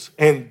jewels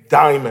and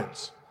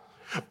diamonds.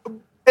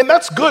 And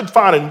that's good,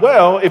 fine, and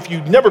well if you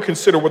never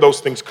consider where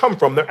those things come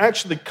from. They're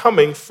actually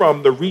coming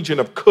from the region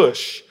of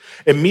Kush,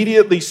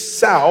 immediately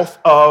south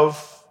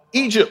of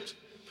Egypt.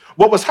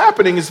 What was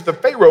happening is that the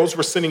pharaohs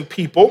were sending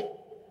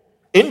people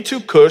into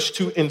Kush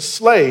to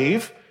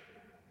enslave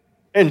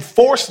and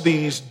force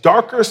these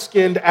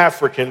darker-skinned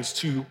Africans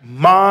to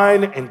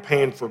mine and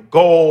pan for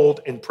gold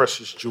and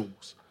precious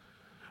jewels,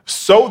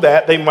 so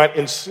that they might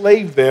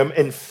enslave them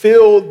and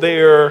fill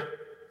their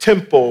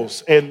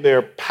temples and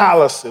their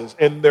palaces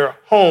and their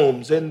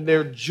homes and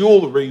their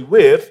jewelry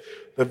with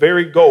the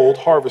very gold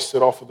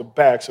harvested off of the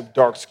backs of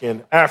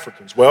dark-skinned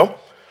Africans. Well,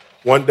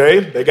 one day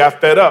they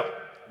got fed up.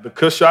 The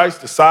Kushites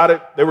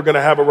decided they were going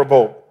to have a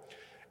revolt.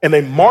 And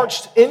they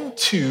marched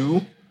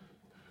into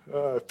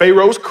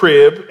Pharaoh's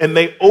crib and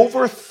they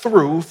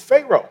overthrew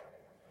Pharaoh.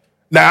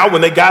 Now,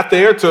 when they got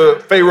there to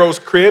Pharaoh's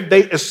crib,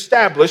 they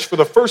established for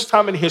the first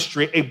time in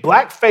history a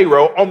black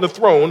Pharaoh on the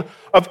throne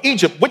of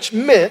Egypt, which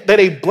meant that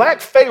a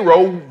black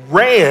Pharaoh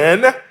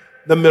ran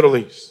the Middle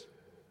East.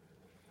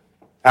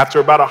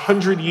 After about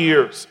 100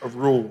 years of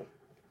rule,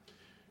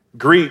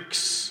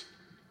 Greeks,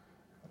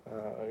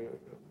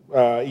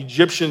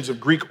 Egyptians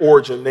of Greek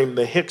origin named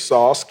the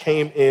Hyksos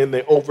came in,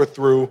 they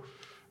overthrew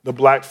the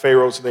black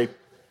pharaohs, and they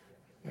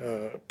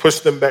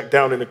pushed them back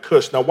down into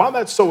Kush. Now, why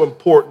that's so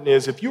important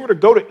is if you were to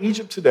go to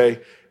Egypt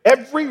today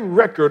every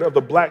record of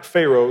the black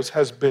pharaohs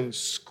has been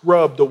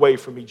scrubbed away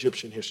from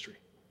Egyptian history.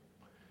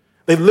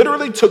 They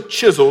literally took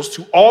chisels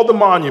to all the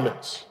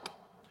monuments.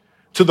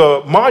 To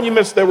the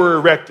monuments that were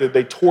erected,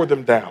 they tore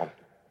them down.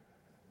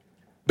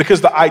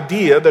 Because the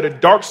idea that a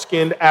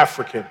dark-skinned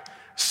African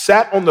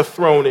sat on the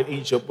throne in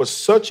Egypt was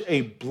such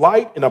a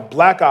blight and a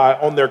black eye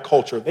on their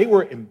culture, they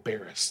were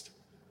embarrassed.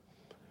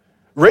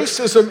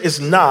 Racism is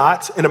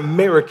not an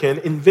American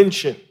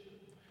invention.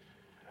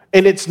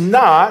 And it's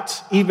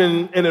not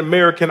even an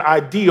American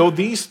ideal.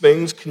 These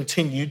things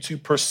continue to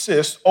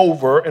persist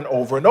over and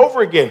over and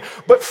over again.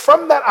 But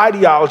from that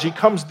ideology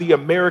comes the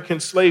American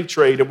slave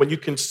trade. And when you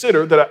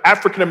consider that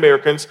African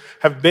Americans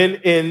have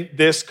been in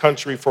this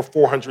country for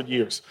 400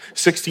 years,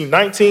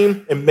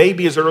 1619 and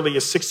maybe as early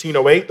as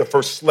 1608, the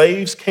first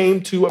slaves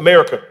came to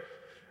America.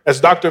 As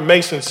Dr.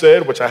 Mason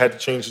said, which I had to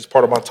change as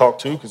part of my talk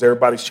too, because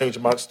everybody's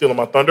stealing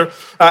my thunder.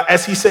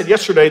 As he said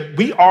yesterday,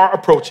 we are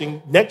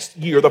approaching next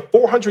year, the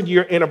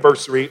 400-year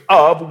anniversary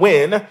of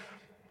when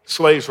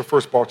slaves were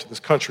first brought to this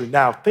country.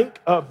 Now, think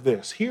of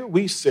this. Here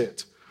we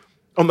sit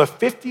on the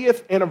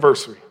 50th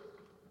anniversary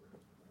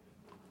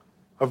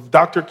of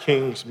Dr.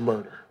 King's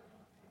murder.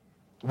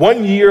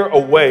 1 year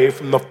away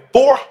from the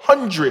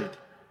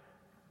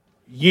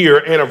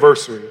 400-year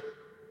anniversary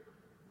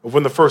of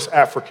when the first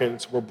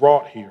Africans were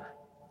brought here.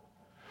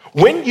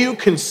 When you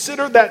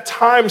consider that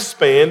time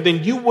span,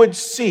 then you would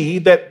see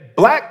that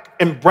black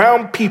and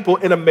brown people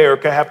in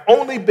America have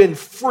only been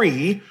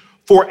free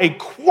for a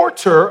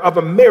quarter of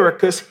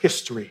America's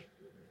history.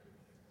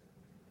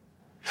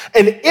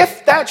 And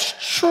if that's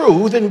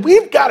true, then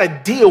we've got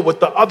to deal with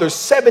the other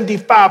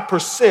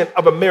 75%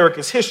 of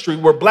America's history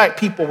where black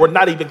people were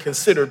not even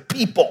considered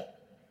people.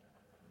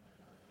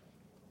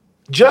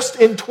 Just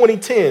in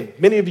 2010,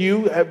 many of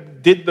you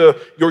did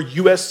your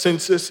U.S.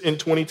 Census in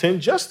 2010.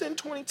 Just in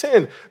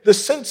 2010, the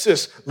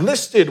census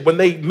listed when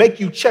they make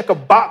you check a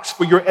box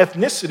for your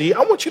ethnicity. I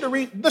want you to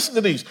listen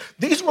to these.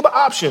 These were the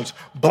options: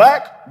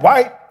 black,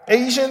 white,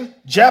 Asian,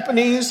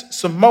 Japanese,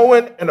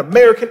 Samoan, and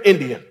American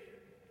Indian.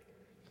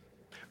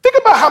 Think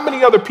about how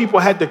many other people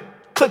had to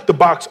click the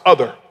box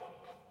other.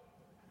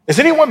 Is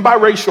anyone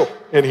biracial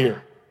in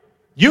here?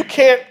 You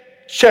can't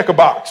check a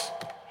box.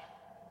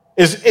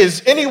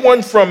 Is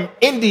anyone from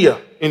India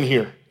in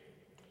here?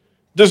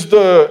 Does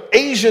the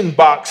Asian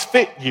box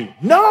fit you?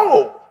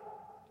 No.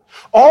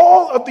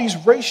 All of these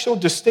racial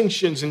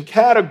distinctions and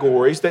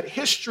categories that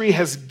history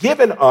has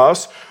given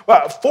us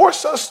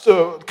force us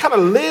to kind of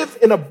live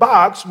in a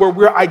box where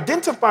we're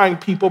identifying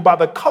people by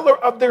the color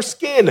of their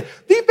skin.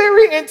 The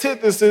very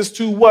antithesis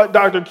to what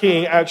Dr.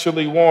 King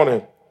actually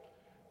wanted.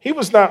 He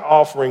was not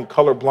offering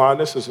color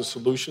blindness as a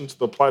solution to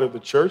the plight of the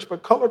church,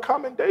 but color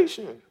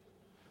commendation.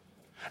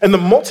 And the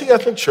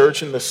multi-ethnic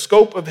church in the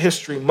scope of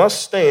history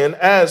must stand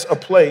as a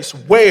place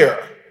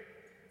where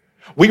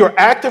we are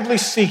actively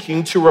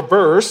seeking to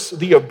reverse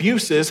the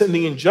abuses and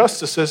the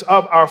injustices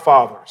of our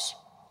fathers.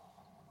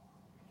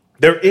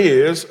 There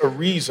is a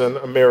reason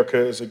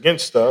America is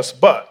against us,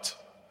 but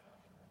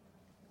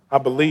I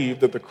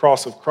believe that the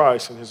cross of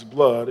Christ and his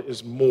blood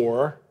is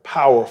more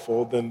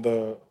powerful than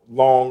the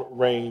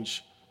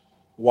long-range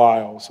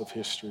wiles of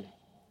history.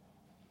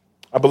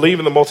 I believe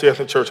in the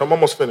multi-ethnic church. I'm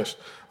almost finished.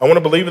 I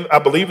believe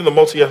in the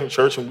multi-ethnic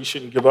church, and we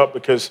shouldn't give up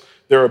because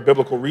there are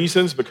biblical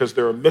reasons, because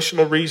there are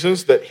missional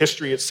reasons that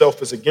history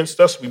itself is against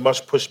us. We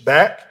must push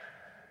back.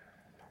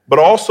 But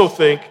I also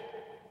think,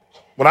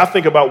 when I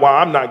think about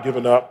why I'm not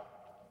giving up,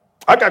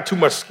 I got too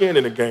much skin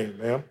in the game,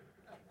 man.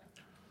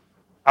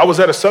 I was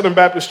at a Southern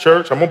Baptist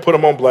church. I'm going to put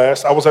them on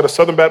blast. I was at a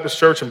Southern Baptist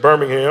church in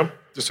Birmingham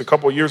just a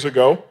couple of years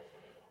ago,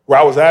 where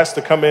I was asked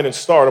to come in and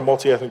start a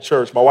multi-ethnic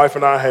church. My wife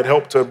and I had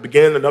helped to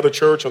begin another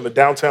church on the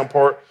downtown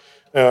part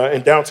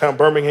in downtown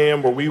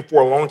Birmingham, where we,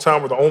 for a long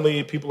time, were the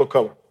only people of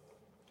color.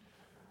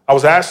 I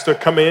was asked to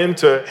come in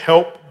to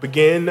help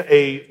begin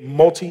a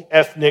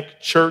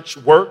multi-ethnic church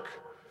work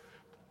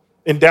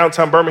in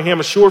downtown Birmingham,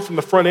 assured from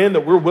the front end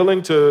that we're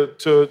willing to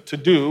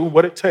do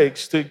what it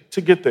takes to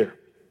get there.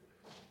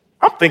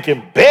 I'm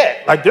thinking,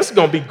 bet, like this is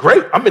going to be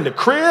great. I'm in the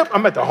crib.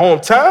 I'm at the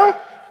hometown.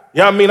 You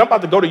know what I mean? I'm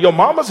about to go to Yo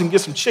Mama's and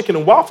get some chicken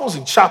and waffles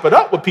and chop it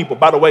up with people.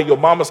 By the way, Yo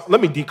Mama's, let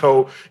me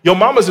decode. Yo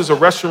Mama's is a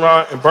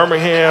restaurant in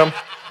Birmingham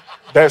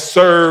that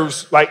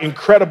serves like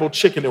incredible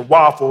chicken and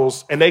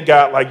waffles. And they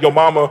got like Yo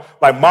Mama,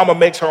 like Mama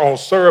makes her own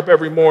syrup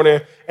every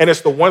morning. And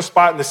it's the one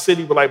spot in the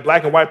city where like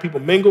black and white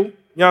people mingle. You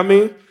know what I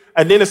mean?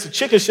 And then it's a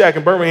chicken shack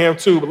in Birmingham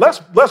too, but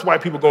less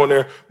white people going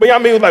there. But you know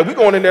what I mean? Like we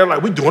going in there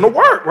like we doing the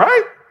work,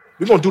 right?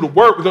 We're going to do the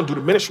work. We're going to do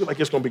the ministry. Like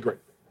it's going to be great.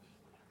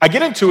 I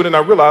get into it and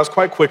I realize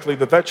quite quickly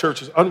that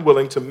church is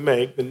unwilling to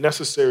make the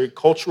necessary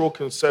cultural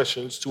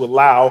concessions to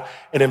allow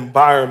an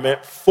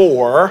environment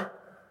for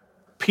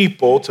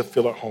people to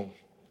feel at home.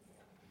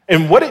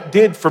 And what it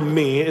did for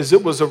me is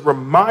it was a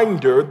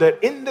reminder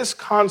that in this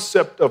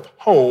concept of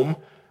home,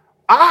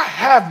 I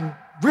have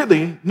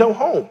really no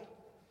home.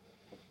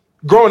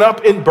 Growing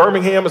up in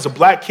Birmingham as a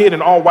black kid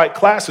in all white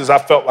classes, I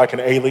felt like an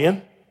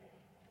alien.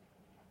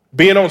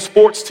 Being on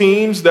sports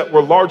teams that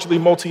were largely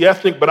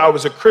multi-ethnic, but I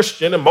was a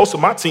Christian, and most of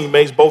my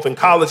teammates, both in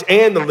college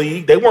and the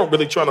league, they weren't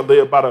really trying to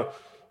live by the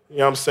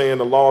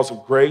laws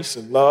of grace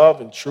and love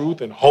and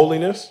truth and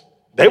holiness.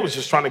 They was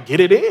just trying to get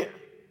it in.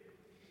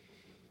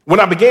 When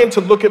I began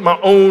to look at my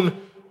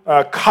own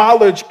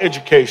college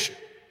education,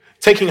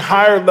 taking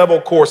higher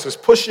level courses,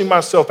 pushing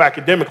myself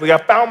academically, I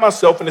found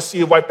myself in a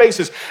sea of white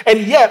faces. And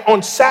yet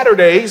on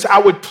Saturdays, I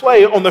would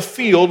play on the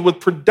field with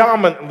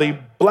predominantly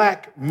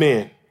black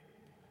men.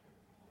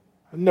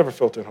 I never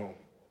felt at home.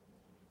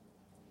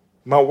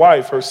 My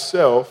wife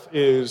herself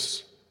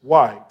is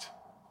white.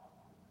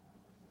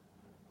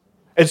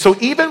 And so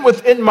even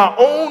within my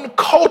own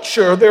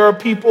culture, there are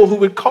people who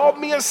would call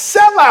me a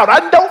sellout.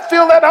 I don't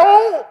feel at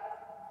home.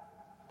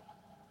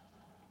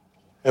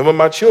 And when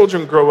my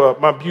children grow up,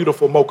 my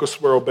beautiful mocha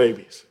swirl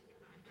babies,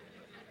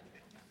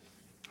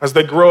 as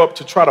they grow up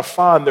to try to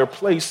find their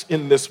place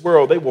in this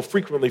world, they will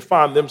frequently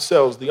find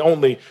themselves the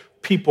only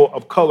people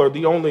of color,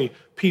 the only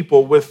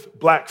people with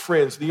black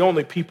friends, the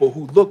only people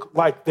who look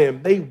like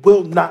them. They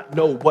will not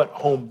know what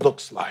home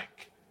looks like.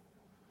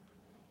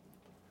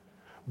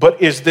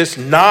 But is this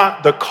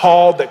not the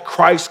call that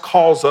Christ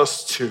calls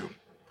us to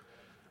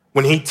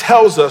when he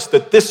tells us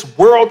that this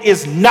world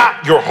is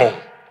not your home,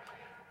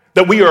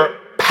 that we are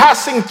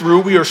passing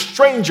through, we are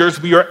strangers,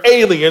 we are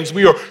aliens,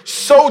 we are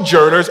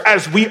sojourners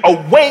as we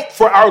await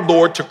for our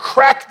Lord to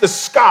crack the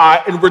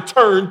sky and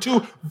return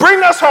to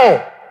bring us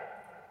home?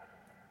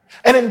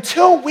 And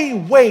until we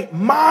wait,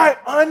 my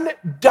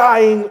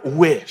undying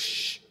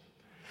wish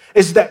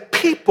is that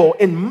people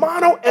in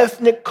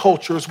monoethnic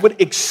cultures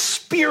would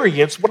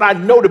experience what I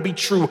know to be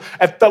true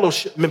at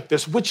Fellowship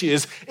Memphis, which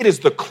is it is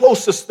the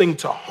closest thing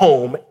to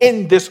home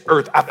in this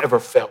earth I've ever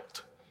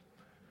felt.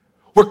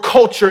 Where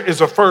culture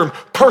is affirmed,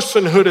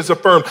 personhood is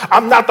affirmed.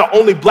 I'm not the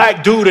only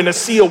black dude in a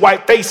sea of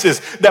white faces,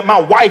 that my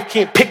wife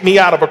can't pick me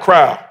out of a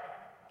crowd.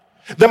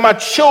 That my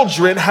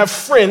children have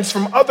friends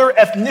from other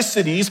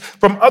ethnicities,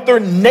 from other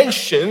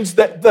nations,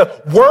 that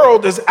the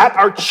world is at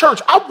our church.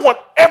 I want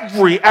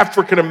every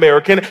African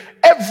American,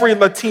 every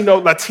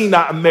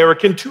Latina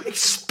American to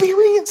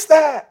experience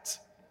that.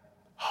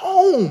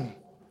 Home.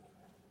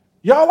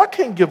 Y'all, I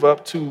can't give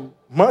up too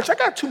much. I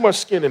got too much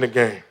skin in the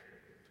game.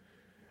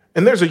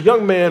 And there's a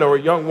young man or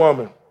a young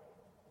woman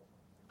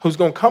who's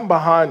going to come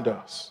behind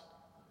us,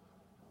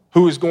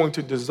 who is going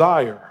to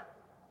desire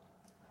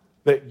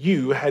that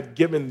you had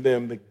given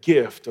them the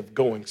gift of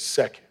going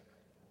second.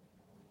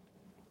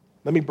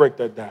 Let me break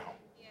that down.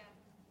 Yeah.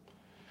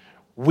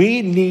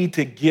 We need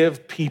to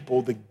give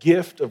people the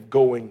gift of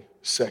going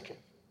second.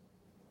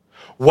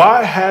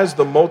 Why has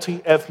the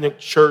multi-ethnic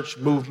church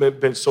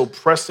movement been so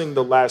pressing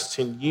the last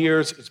 10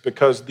 years? It's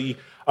because the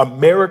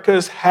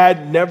Americas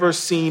had never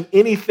seen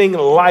anything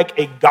like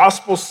a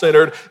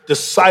gospel-centered,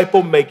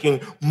 disciple-making,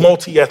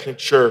 multi-ethnic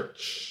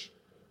church.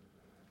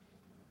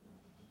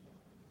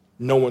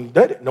 No one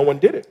did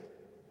it.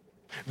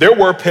 There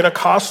were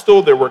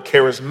Pentecostal, there were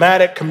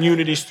charismatic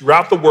communities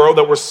throughout the world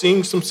that were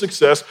seeing some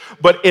success,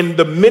 but in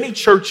the many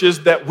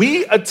churches that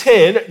we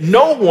attend,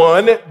 no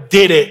one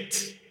did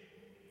it.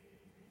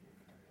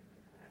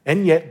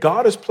 And yet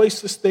God has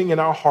placed this thing in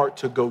our heart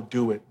to go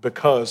do it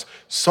because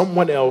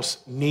someone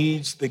else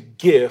needs the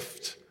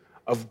gift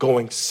of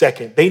going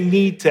second. They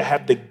need to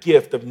have the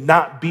gift of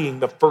not being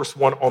the first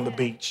one on the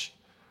beach.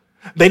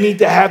 They need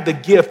to have the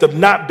gift of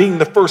not being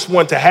the first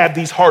one to have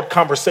these hard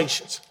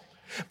conversations.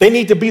 They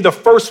need to be the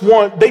first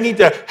one. They need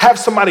to have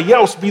somebody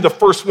else be the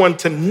first one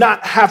to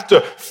not have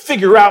to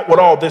figure out what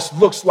all this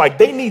looks like.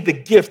 They need the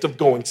gift of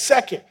going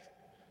second.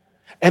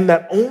 And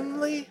that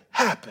only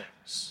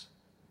happens,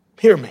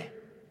 hear me,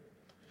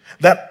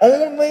 that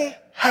only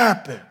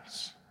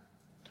happens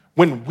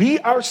when we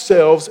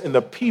ourselves and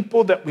the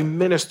people that we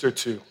minister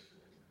to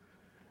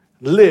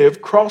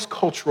live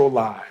cross-cultural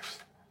lives.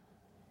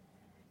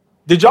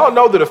 Did y'all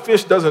know that a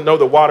fish doesn't know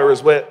the water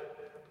is wet?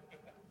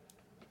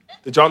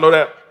 Did y'all know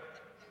that?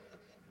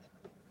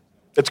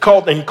 It's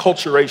called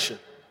enculturation.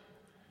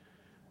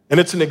 And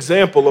it's an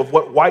example of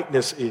what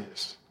whiteness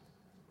is.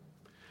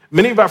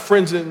 Many of our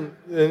friends in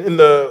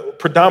the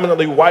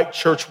predominantly white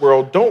church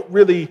world don't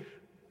really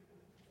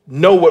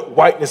know what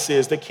whiteness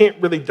is. They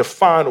can't really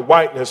define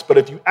whiteness, but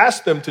if you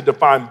ask them to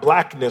define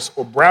blackness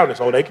or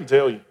brownness, oh, they can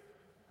tell you.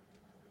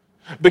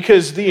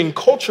 Because the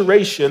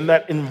enculturation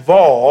that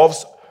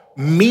involves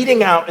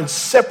meeting out and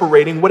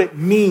separating what it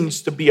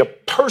means to be a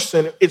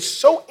person, it's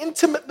so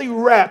intimately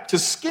wrapped to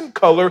skin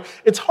color,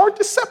 it's hard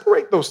to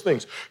separate those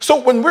things. So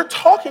when we're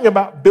talking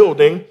about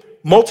building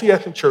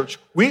multi-ethnic church,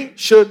 we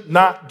should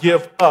not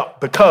give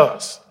up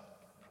because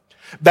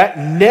that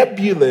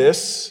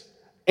nebulous,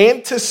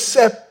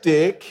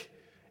 antiseptic,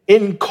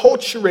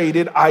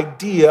 enculturated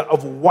idea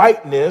of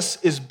whiteness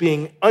is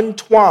being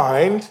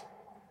untwined.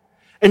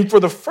 And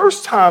for the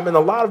first time in a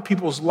lot of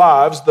people's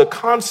lives, the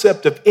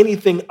concept of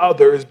anything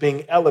other is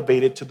being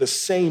elevated to the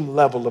same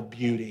level of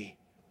beauty.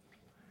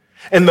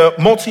 And the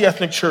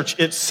multi-ethnic church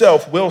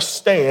itself will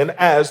stand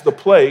as the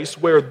place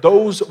where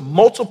those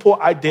multiple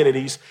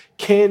identities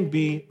can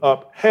be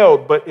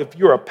upheld. But if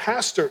you're a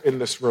pastor in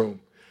this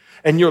room,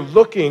 and you're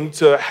looking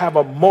to have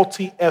a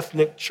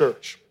multi-ethnic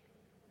church,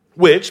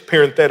 which,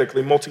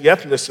 parenthetically,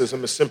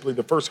 multi-ethnicism is simply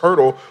the first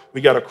hurdle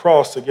we got to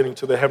cross to getting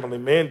to the heavenly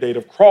mandate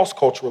of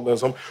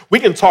cross-culturalism. We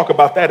can talk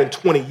about that in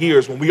 20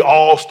 years when we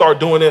all start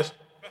doing this.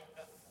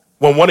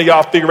 When one of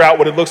y'all figure out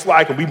what it looks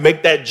like and we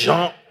make that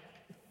jump.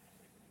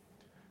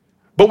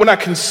 But when I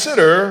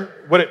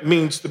consider what it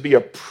means to be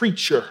a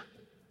preacher,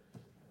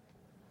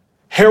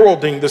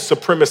 heralding the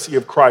supremacy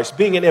of Christ,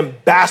 being an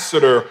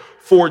ambassador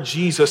for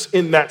Jesus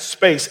in that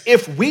space,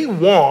 if we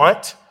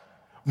want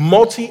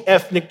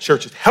multi-ethnic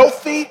churches,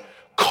 healthy,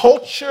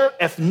 culture,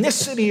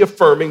 ethnicity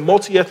affirming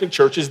multi-ethnic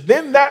churches,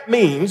 then that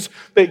means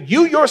that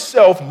you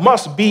yourself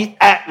must be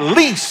at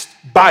least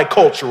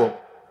bicultural.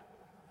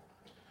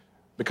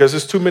 Because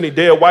there's too many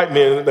dead white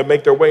men that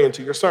make their way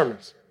into your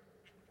sermons.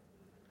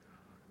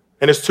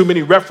 And there's too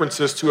many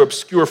references to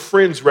obscure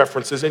Friends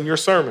references in your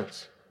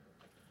sermons.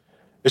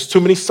 There's too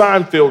many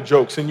Seinfeld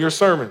jokes in your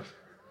sermons.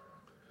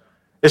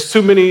 There's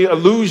too many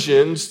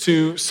allusions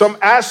to some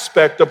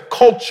aspect of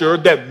culture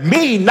that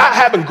me, not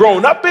having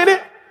grown up in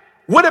it,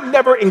 would have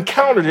never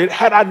encountered it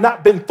had I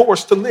not been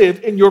forced to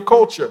live in your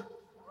culture.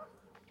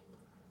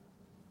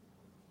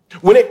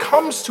 When it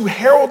comes to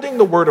heralding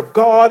the word of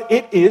God,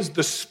 it is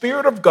the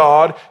Spirit of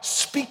God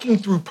speaking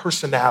through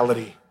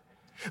personality.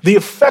 The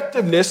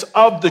effectiveness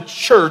of the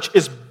church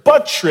is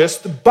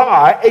buttressed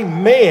by a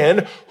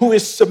man who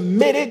is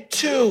submitted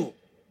to.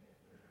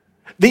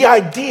 The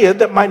idea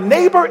that my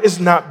neighbor is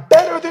not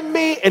better than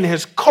me and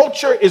his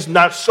culture is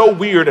not so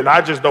weird and I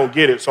just don't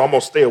get it, so I'm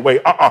going to stay away.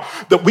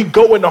 That we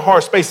go into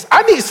hard spaces.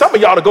 I need some of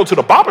y'all to go to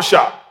the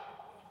barbershop.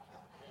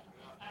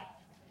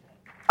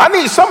 I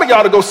need some of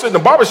y'all to go sit in the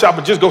barbershop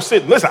and just go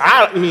sit and listen.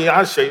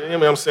 I shake, you know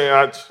what I'm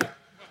saying?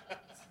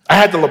 I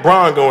had the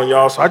LeBron going,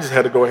 y'all, so I just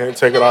had to go ahead and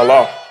take it all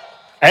off.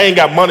 I ain't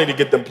got money to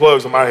get them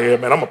plugs in my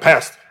head, man. I'm a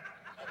pastor.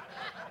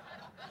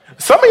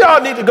 Some of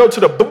y'all need to go to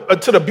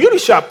the beauty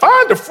shop,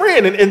 find a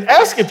friend, and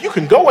ask if you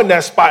can go in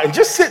that spot and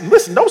just sit and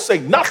listen. Don't say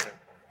nothing.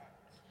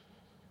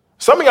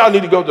 Some of y'all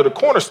need to go to the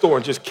corner store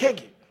and just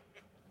kick it.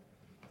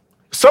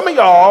 Some of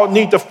y'all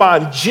need to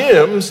find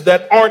gyms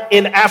that aren't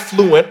in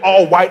affluent,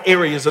 all-white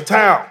areas of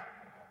town.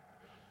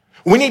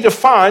 We need to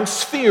find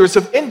spheres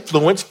of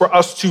influence for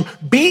us to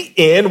be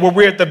in where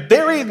we're at the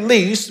very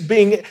least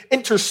being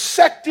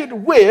intersected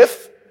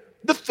with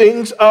the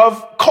things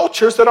of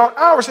cultures that aren't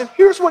ours. And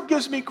here's what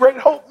gives me great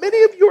hope.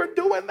 Many of you are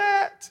doing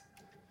that.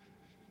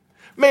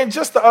 Man,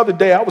 just the other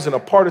day, I was in a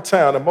part of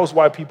town that most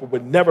white people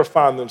would never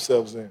find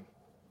themselves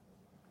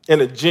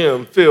in a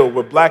gym filled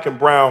with black and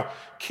brown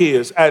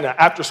kids at an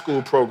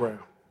after-school program.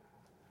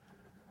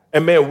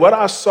 And man, what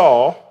I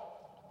saw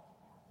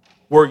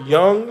were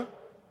young,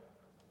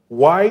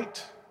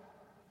 white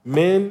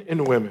men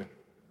and women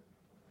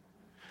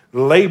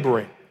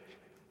laboring,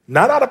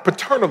 not out of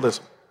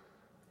paternalism,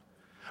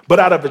 but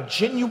out of a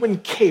genuine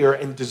care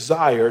and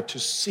desire to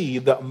see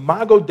the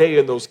Imago Dei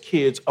in those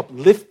kids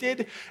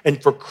uplifted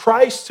and for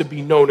Christ to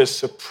be known as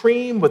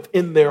supreme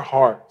within their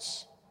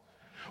hearts.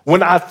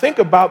 When I think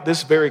about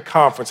this very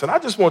conference, and I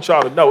just want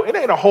y'all to know, it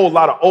ain't a whole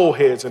lot of old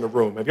heads in the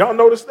room. Have y'all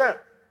noticed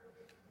that?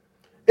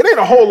 It ain't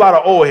a whole lot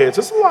of old heads.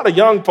 There's a lot of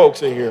young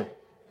folks in here.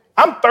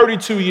 I'm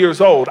 32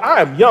 years old. I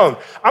am young.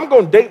 I'm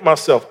going to date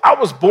myself. I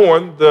was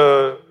born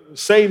the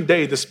same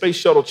day the Space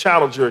Shuttle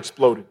Challenger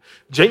exploded,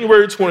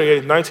 January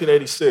 28,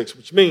 1986,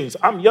 which means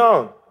I'm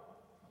young.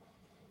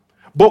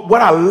 But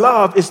what I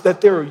love is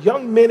that there are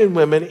young men and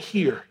women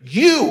here,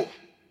 you,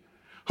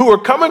 who are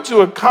coming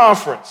to a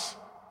conference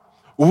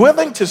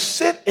willing to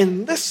sit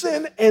and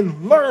listen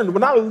and learn.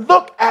 When I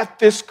look at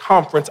this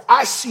conference,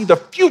 I see the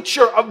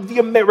future of the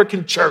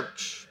American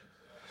church.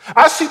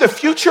 I see the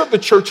future of the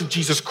Church of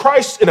Jesus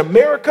Christ in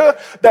America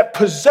that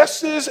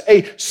possesses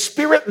a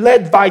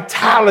spirit-led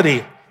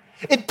vitality.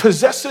 It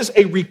possesses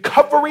a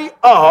recovery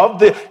of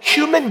the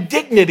human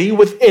dignity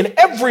within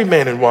every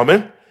man and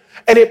woman,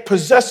 and it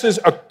possesses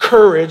a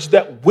courage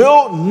that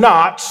will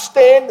not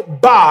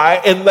stand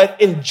by and let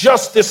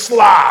injustice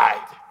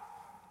slide.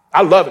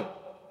 I love it.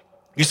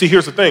 You see,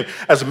 here's the thing.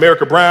 As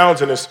America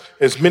Browns and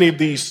as many of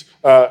these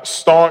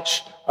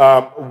staunch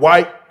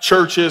white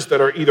churches that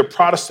are either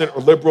Protestant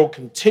or liberal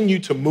continue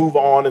to move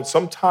on and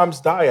sometimes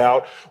die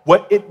out,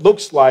 what it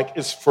looks like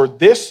is for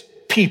this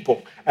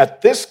people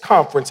at this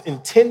conference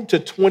in 10 to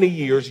 20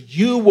 years,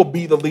 you will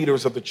be the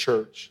leaders of the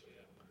church.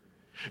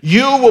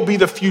 You will be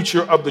the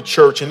future of the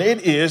church, and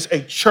it is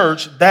a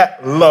church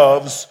that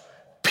loves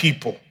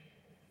people.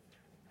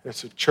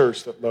 It's a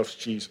church that loves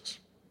Jesus.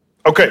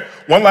 Okay,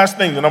 one last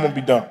thing, then I'm going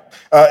to be done.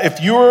 If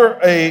you're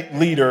a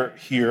leader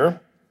here,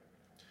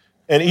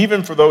 and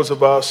even for those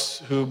of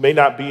us who may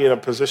not be in a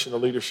position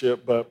of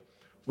leadership, but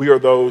we are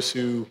those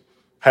who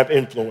have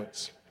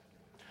influence,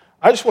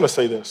 I just want to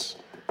say this.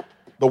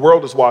 The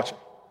world is watching.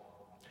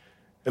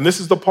 And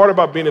this is the part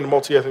about being in a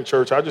multi-ethnic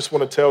church. I just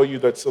want to tell you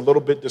that's a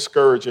little bit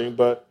discouraging,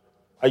 but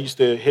I used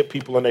to hit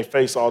people in their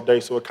face all day,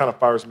 so it kind of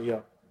fires me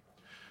up.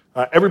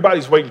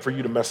 Everybody's waiting for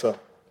you to mess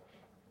up.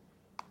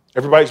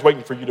 Everybody's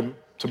waiting for you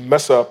to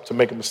mess up, to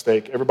make a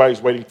mistake.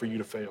 Everybody's waiting for you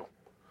to fail.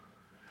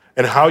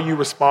 And how you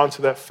respond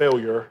to that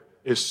failure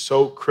is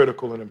so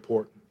critical and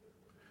important.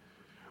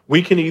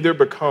 We can either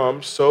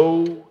become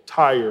so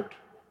tired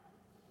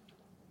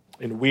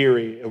and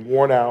weary and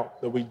worn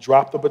out that we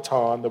drop the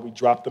baton, that we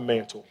drop the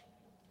mantle.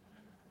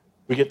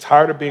 We get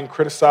tired of being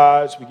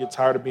criticized. We get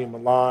tired of being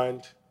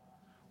maligned.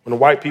 When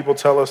white people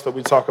tell us that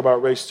we talk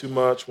about race too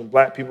much, when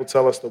black people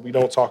tell us that we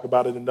don't talk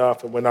about it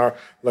enough, and when our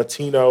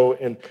Latino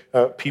and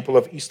people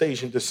of East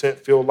Asian descent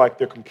feel like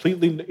they're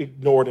completely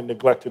ignored and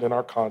neglected in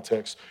our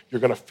context, you're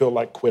going to feel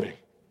like quitting.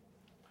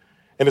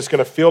 And it's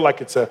going to feel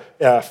like it's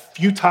a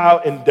futile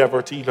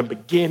endeavor to even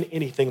begin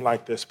anything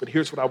like this. But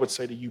here's what I would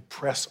say to you: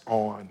 press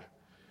on.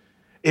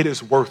 It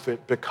is worth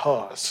it,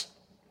 because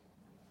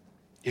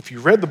if you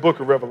read the book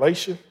of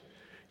Revelation,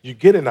 you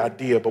get an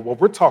idea. But what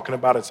we're talking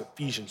about is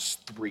Ephesians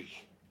 3.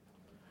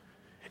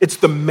 It's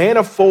the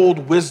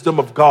manifold wisdom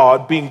of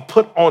God being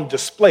put on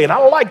display. And I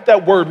like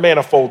that word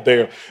manifold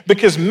there,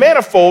 because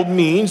manifold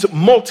means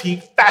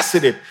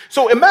multifaceted.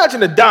 So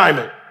imagine a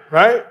diamond,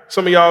 right?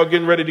 Some of y'all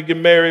getting ready to get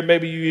married.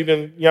 Maybe you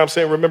even,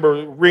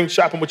 remember ring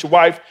shopping with your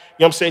wife.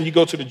 You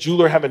go to the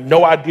jeweler having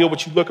no idea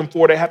what you're looking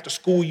for. They have to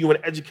school you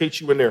and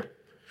educate you in there.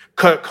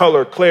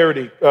 Color,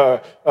 clarity,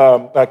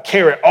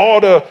 carat,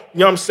 all the,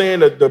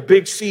 the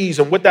big C's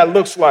and what that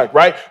looks like,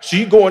 right? So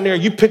you go in there,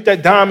 you pick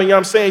that diamond,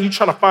 you're trying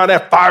to find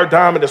that fire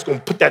diamond that's going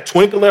to put that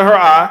twinkle in her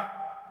eye.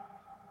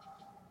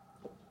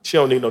 She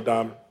don't need no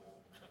diamond.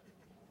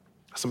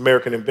 That's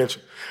American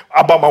invention.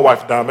 I bought my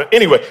wife a diamond.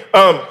 Anyway,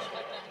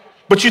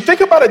 but you think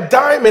about a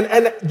diamond,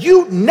 and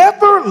you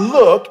never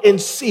look and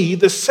see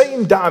the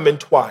same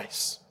diamond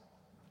twice.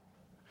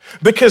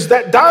 Because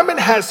that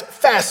diamond has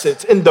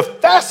facets, and the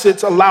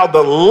facets allow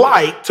the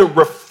light to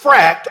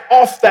refract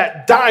off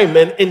that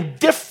diamond in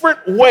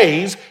different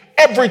ways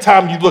every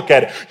time you look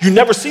at it. You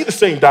never see the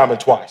same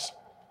diamond twice.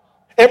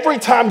 Every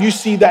time you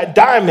see that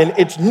diamond,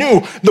 it's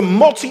new. The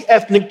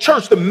multi-ethnic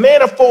church, the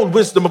manifold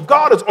wisdom of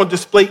God is on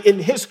display in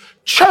his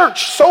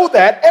church, so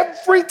that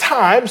every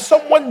time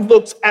someone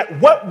looks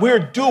at what we're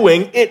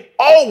doing, it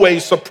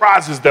always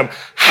surprises them.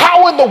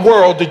 How in the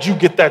world did you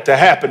get that to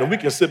happen? And we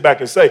can sit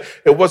back and say,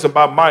 it wasn't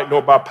by might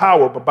nor by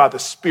power, but by the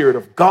Spirit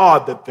of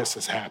God that this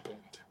has happened.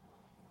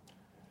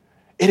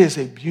 It is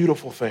a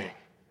beautiful thing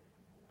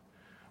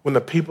when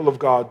the people of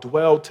God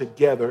dwell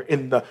together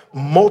in the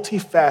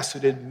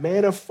multifaceted,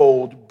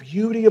 manifold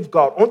beauty of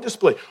God on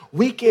display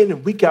week in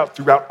and week out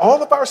throughout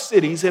all of our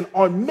cities and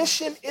on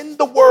mission in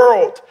the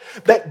world,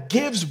 that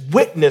gives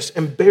witness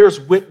and bears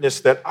witness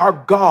that our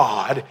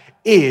God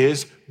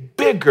is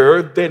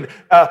bigger than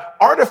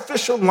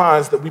artificial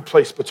lines that we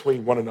place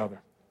between one another.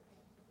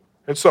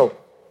 And so,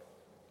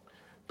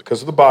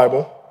 because of the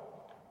Bible,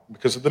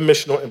 because of the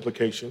missional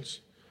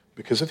implications,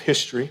 because of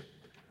history,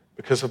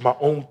 because of my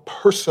own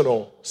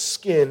personal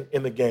skin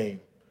in the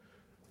game,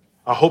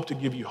 I hope to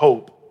give you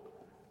hope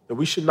that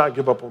we should not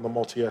give up on the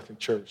multi-ethnic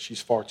church.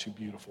 She's far too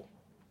beautiful.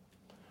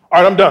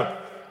 All right, I'm done.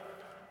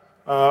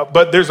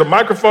 But there's a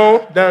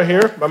microphone down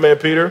here. My man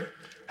Peter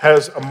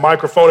has a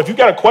microphone. If you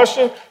got a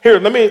question, here,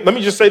 let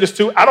me just say this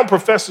too. I don't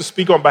profess to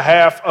speak on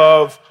behalf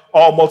of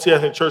all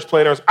multi-ethnic church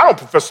planners. I don't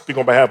profess to speak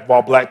on behalf of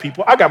all black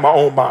people. I got my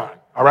own mind,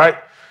 all right?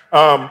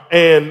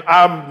 And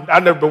I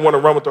never been one to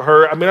run with the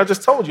herd. I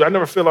just told you, I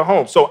never feel at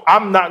home. So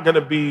I'm not going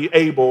to be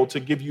able to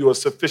give you a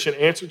sufficient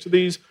answer to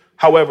these.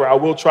 However, I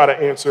will try to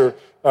answer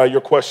your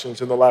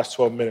questions in the last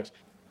 12 minutes.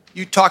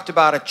 You talked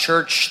about a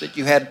church that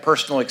you had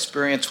personal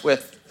experience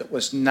with that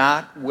was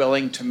not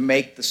willing to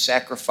make the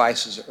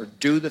sacrifices or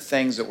do the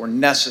things that were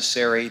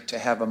necessary to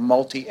have a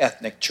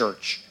multi-ethnic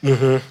church.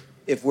 Mm-hmm.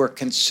 If we're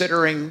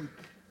considering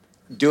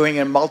doing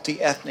a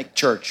multi-ethnic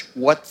church,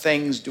 what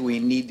things do we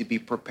need to be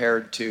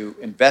prepared to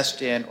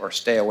invest in or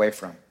stay away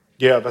from?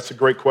 Yeah, that's a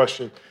great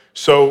question.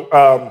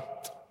 So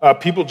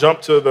people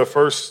jump to the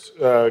first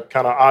kind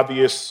of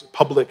obvious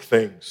public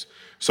things.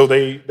 So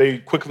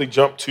they quickly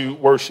jump to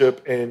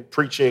worship and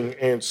preaching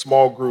and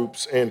small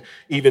groups and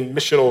even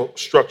missional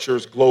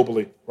structures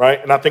globally,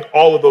 right? And I think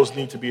all of those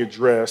need to be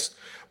addressed.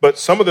 But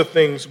some of the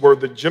things were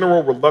the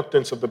general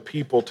reluctance of the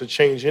people to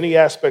change any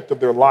aspect of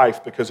their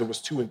life because it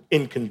was too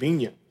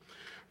inconvenient.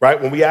 Right?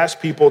 When we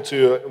ask people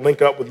to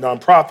link up with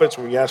nonprofits,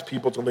 when we ask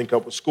people to link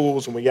up with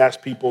schools, when we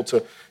ask people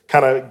to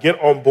kind of get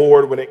on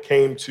board when it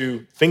came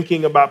to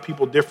thinking about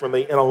people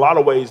differently, in a lot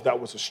of ways, that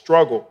was a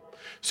struggle.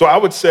 So I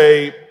would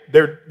say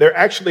there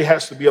actually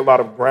has to be a lot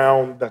of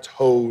ground that's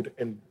hoed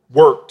and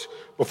worked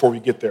before we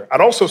get there. I'd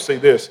also say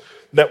this,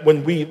 that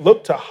when we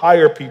look to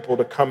hire people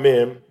to come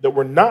in, that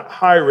we're not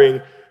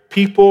hiring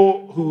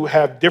people who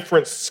have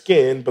different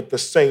skin but the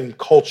same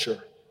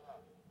culture.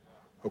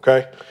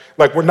 Okay?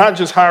 Like, we're not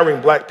just hiring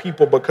black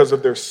people because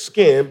of their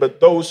skin, but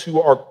those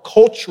who are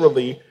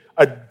culturally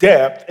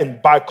adept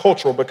and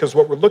bicultural, because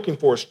what we're looking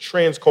for is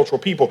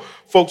transcultural people,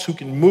 folks who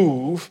can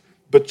move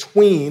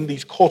between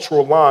these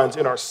cultural lines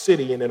in our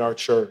city and in our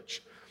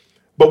church.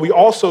 But we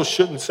also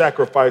shouldn't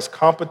sacrifice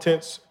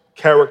competence,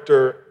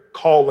 character,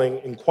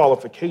 calling, and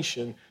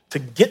qualification to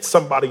get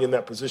somebody in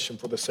that position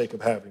for the sake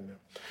of having them.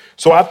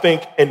 So I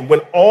think, and when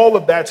all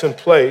of that's in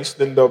place,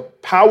 then the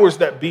powers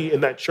that be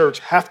in that church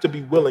have to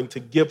be willing to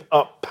give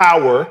up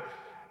power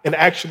and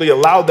actually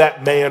allow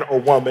that man or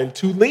woman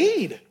to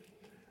lead.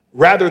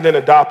 Rather than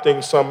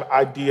adopting some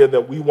idea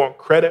that we want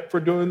credit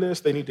for doing this,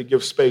 they need to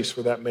give space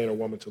for that man or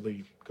woman to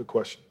lead. Good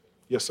question.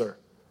 Yes, sir.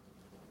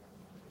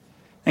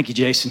 Thank you,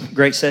 Jason.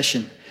 Great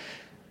session.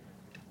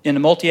 In a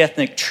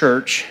multi-ethnic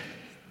church,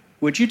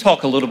 would you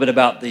talk a little bit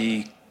about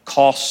the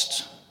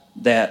cost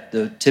that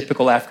the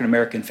typical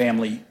African-American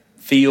family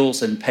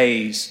feels and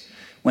pays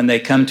when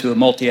they come to a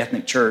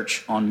multi-ethnic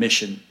church on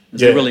mission?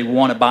 Because they really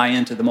want to buy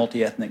into the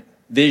multi-ethnic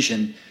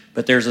vision,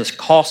 but there's a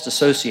cost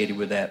associated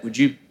with that. Would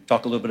you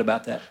talk a little bit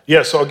about that?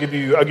 Yeah, so I'll give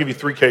you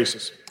three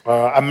cases.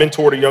 I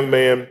mentored a young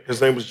man,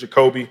 his name was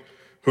Jacoby,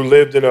 who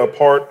lived in a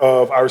part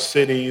of our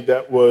city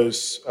that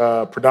was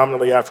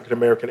predominantly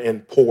African-American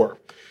and poor.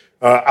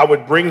 I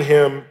would bring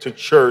him to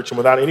church, and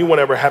without anyone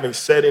ever having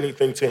said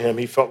anything to him,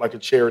 he felt like a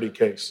charity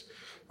case.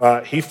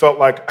 He felt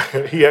like,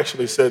 he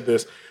actually said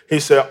this, he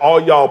said, all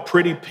y'all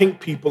pretty pink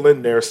people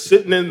in there,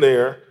 sitting in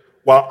there,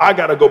 while I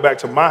got to go back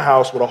to my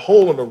house with a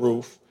hole in the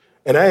roof,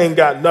 and I ain't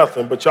got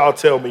nothing, but y'all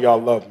tell me y'all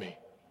love me.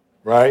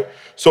 Right?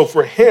 So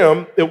for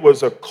him, it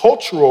was a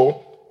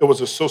cultural, it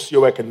was a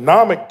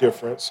socioeconomic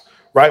difference,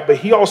 right? But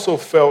he also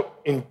felt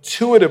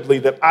intuitively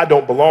that I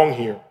don't belong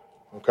here,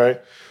 okay?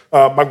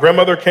 My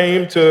grandmother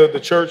came to the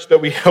church that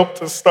we helped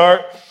to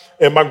start,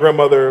 and my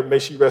grandmother, may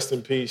she rest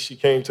in peace, she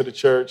came to the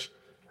church,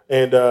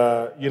 and,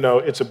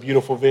 it's a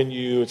beautiful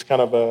venue. It's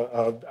kind of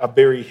a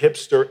very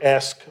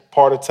hipster-esque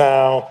part of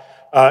town,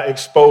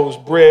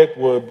 exposed brick,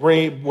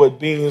 wood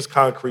beams,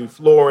 concrete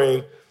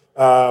flooring,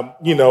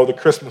 the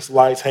Christmas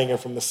lights hanging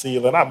from the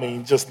ceiling. I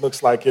mean, just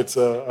looks like it's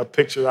a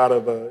picture out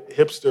of a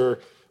hipster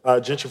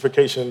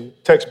gentrification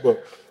textbook.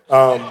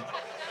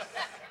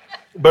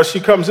 But she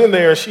comes in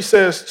there and she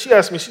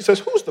asked me,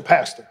 who's the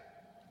pastor?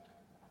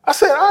 I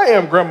said, I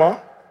am, Grandma.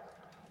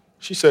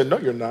 She said, no,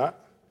 you're not.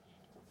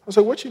 I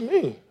said, what you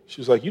mean? She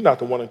was like, you're not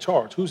the one in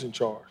charge. Who's in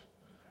charge?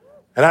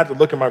 And I had to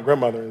look at my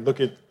grandmother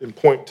and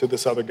point to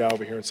this other guy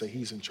over here and say,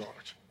 he's in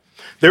charge.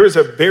 There is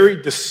a very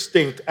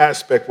distinct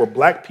aspect where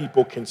black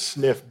people can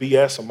sniff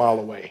BS a mile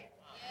away.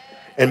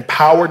 And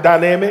power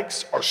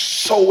dynamics are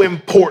so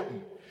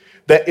important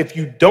that if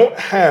you don't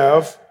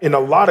have, in a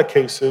lot of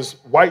cases,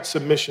 white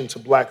submission to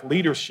black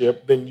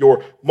leadership, then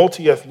your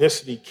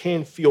multi-ethnicity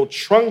can feel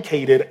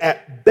truncated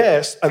at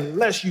best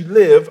unless you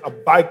live a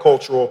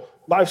bicultural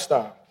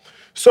lifestyle.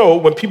 So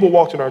when people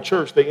walked in our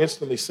church, they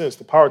instantly sensed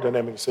the power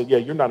dynamic and said, yeah,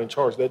 you're not in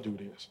charge, that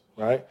dude is,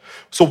 right?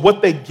 So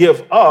what they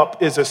give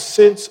up is a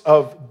sense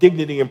of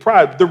dignity and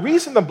pride. The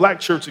reason the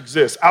black church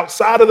exists,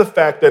 outside of the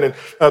fact that in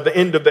the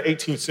end of the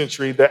 18th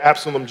century, that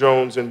Absalom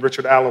Jones and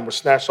Richard Allen were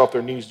snatched off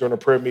their knees during a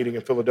prayer meeting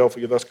in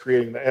Philadelphia, thus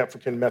creating the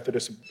African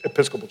Methodist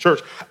Episcopal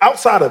Church.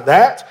 Outside of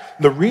that,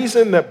 the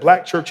reason that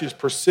black churches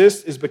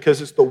persist is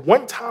because it's the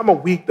one time a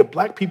week that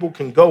black people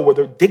can go where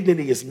their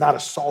dignity is not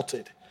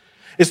assaulted.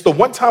 It's the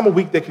one time a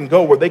week they can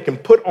go where they can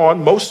put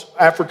on, most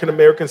African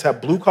Americans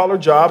have blue collar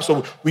jobs,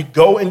 so we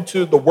go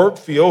into the work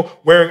field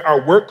wearing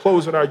our work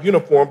clothes and our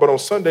uniform, but on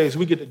Sundays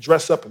we get to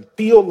dress up and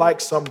feel like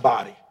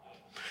somebody.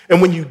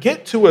 And when you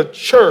get to a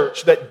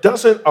church that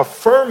doesn't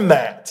affirm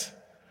that,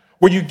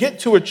 where you get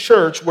to a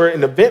church where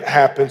an event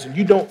happens and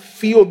you don't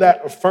feel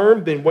that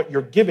affirmed, then what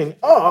you're giving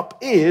up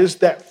is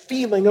that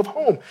feeling of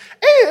home.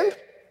 And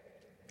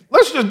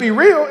let's just be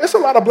real, it's a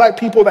lot of black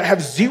people that have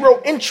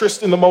zero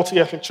interest in the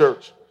multi-ethnic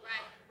church.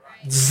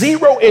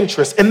 Zero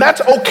interest, and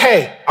that's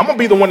okay. I'm gonna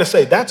be the one to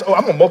say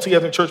I'm a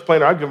multi-ethnic church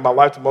planner. I give my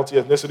life to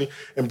multi-ethnicity.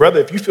 And brother,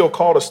 if you feel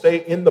called to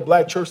stay in the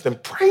black church, then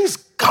praise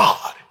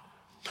God.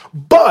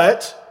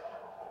 But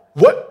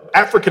what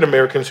African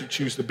Americans who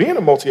choose to be in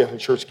a multi-ethnic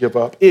church give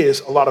up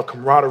is a lot of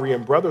camaraderie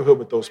and brotherhood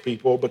with those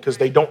people because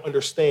they don't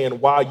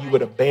understand why you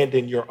would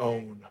abandon your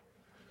own.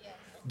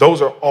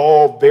 Those are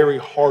all very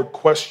hard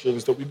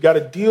questions that we've got to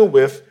deal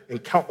with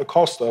and count the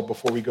cost of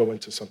before we go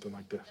into something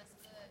like this.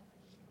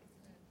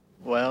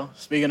 Well,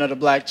 speaking of the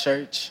black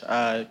church,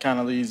 it kind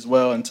of leads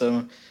well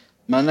into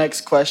my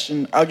next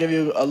question. I'll give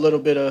you a little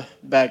bit of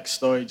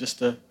backstory just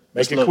to...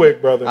 Make it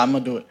quick, brother. I'm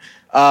going to do it.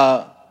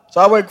 So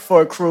I work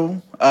for a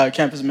crew,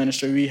 campus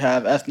ministry. We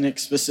have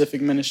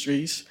ethnic-specific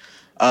ministries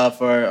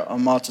for a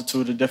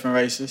multitude of different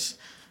races.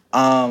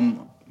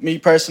 Me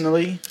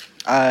personally,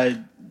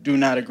 I do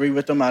not agree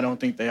with them. I don't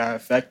think they are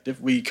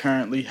effective. We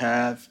currently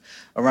have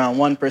around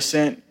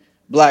 1%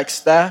 black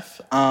staff,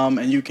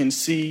 and you can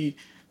see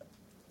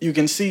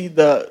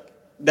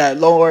that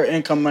lower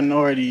income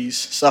minorities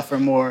suffer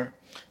more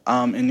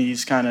in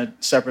these kind of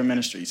separate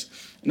ministries.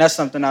 And that's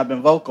something I've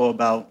been vocal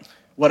about.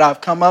 What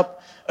I've come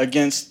up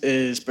against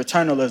is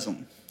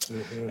paternalism.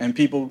 Mm-hmm. And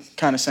people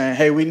kind of saying,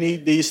 hey, we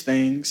need these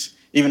things.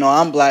 Even though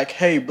I'm black,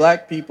 hey,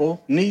 black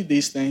people need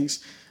these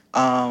things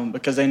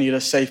because they need a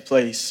safe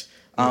place.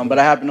 But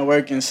I happen to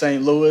work in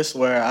St. Louis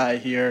where I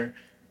hear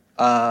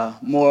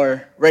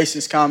more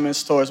racist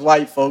comments towards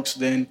white folks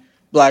than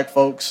black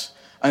folks.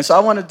 And so I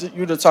wanted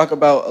you to talk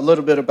about a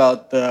little bit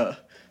about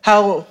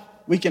how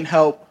we can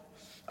help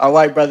our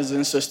white brothers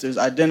and sisters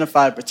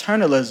identify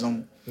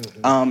paternalism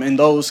in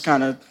those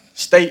kind of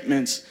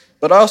statements,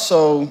 but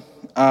also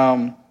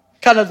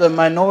kind of the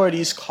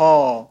minority's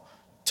call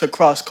to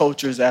cross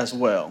cultures as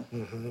well.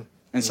 Mm-hmm.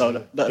 And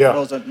so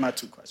those are my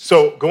two questions.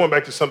 So going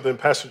back to something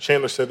Pastor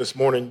Chandler said this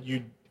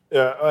morning,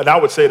 and I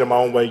would say it in my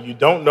own way, you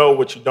don't know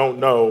what you don't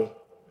know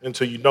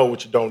until you know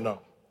what you don't know.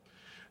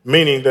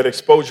 Meaning that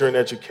exposure and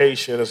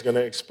education is going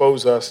to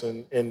expose us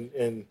and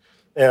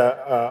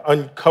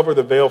uncover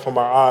the veil from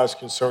our eyes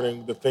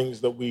concerning the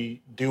things that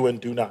we do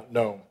and do not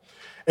know.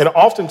 And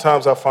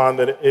oftentimes I find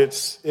that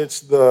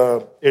it's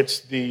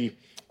the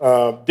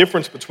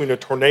difference between a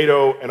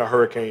tornado and a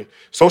hurricane.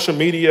 Social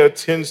media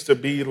tends to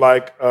be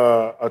like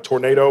a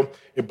tornado.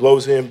 It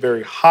blows in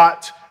very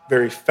hot,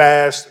 very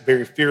fast,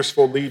 very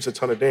fearful, leaves a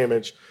ton of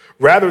damage,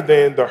 rather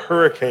than the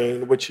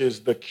hurricane, which is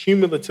the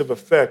cumulative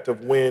effect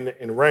of wind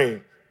and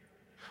rain.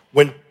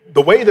 When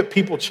the way that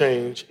people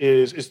change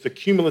is the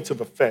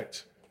cumulative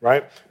effect,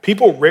 right?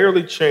 People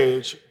rarely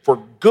change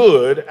for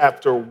good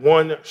after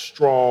one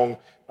strong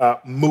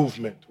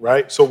movement,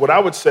 right? So what I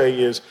would say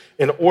is,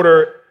 in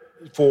order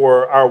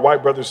for our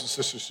white brothers and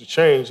sisters to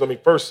change, let me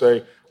first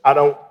say, I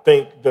don't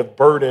think the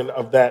burden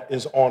of that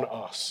is on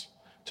us.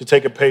 To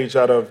take a page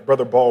out of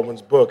Brother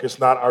Baldwin's book, it's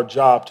not our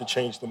job to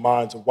change the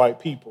minds of white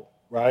people,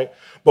 right?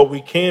 But we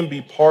can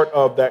be part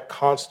of that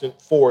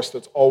constant force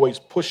that's always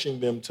pushing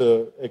them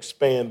to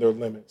expand their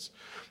limits.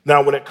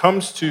 Now, when it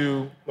comes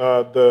to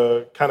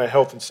the kind of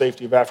health and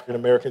safety of African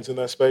Americans in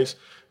that space,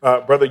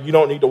 brother, you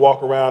don't need to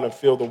walk around and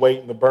feel the weight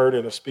and the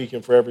burden of speaking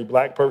for every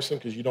black person,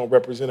 because you don't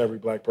represent every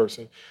black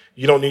person.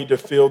 You don't need to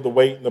feel the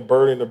weight and the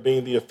burden of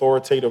being the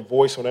authoritative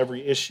voice on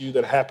every issue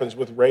that happens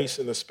with race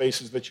in the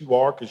spaces that you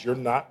are, because you're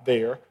not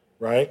there,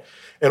 right?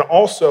 And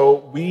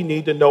also, we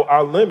need to know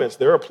our limits.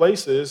 There are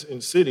places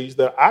in cities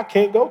that I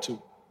can't go to.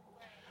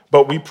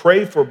 But we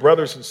pray for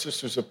brothers and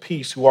sisters of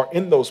peace who are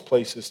in those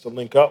places to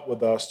link up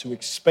with us, to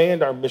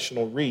expand our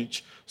missional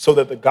reach so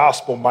that the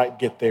gospel might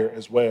get there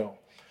as well.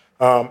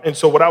 And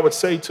so what I would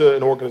say to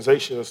an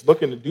organization that's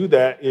looking to do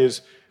that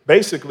is,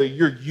 basically,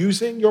 you're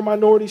using your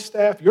minority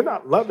staff. You're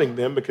not loving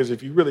them, because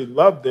if you really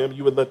love them,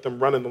 you would let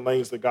them run in the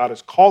lanes that God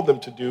has called them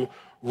to do,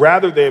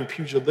 rather than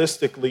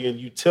pugilistically and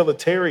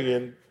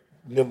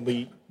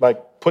utilitarianly,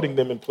 like putting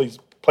them in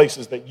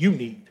places that you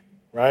need,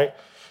 right?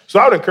 So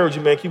I would encourage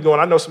you, man, keep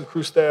going. I know some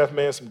crew staff,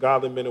 man, some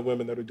godly men and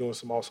women that are doing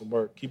some awesome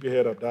work. Keep your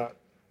head up, Doc.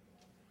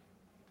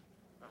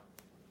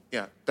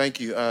 Yeah, thank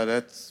you.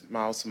 That's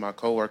also my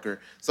coworker.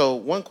 So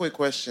one quick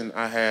question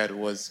I had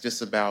was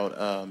just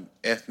about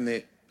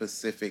ethnic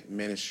Pacific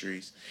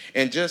ministries.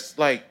 And just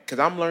like, because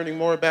I'm learning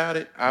more about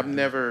it, I've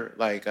never,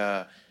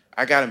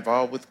 I got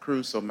involved with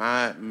crew, so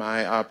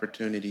my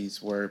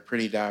opportunities were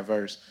pretty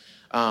diverse.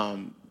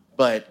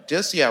 But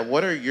just,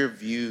 what are your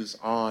views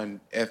on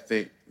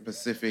ethnic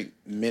Pacific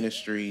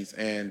ministries,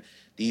 and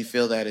do you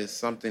feel that is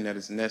something that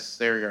is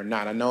necessary or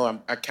not? I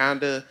know I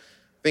kind of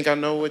think I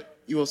know what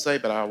you will say,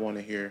 but I want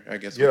to hear, I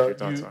guess, what your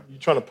thoughts are. You're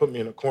trying to put me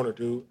in a corner,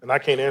 dude, and I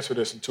can't answer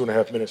this in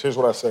 2.5 minutes. Here's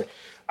what I say.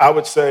 I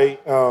would say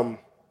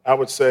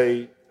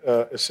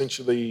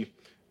essentially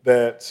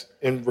that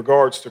in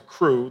regards to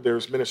crew,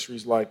 there's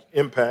ministries like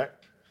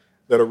Impact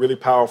that are really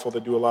powerful,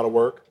 that do a lot of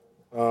work.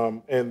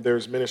 And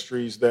there's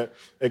ministries that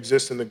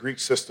exist in the Greek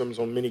systems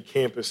on many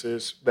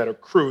campuses that are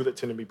crew that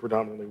tend to be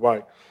predominantly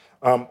white.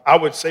 I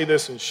would say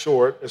this in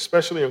short,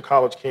 especially on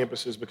college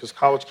campuses, because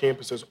college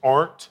campuses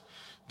aren't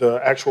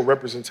the actual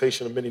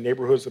representation of many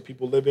neighborhoods that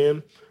people live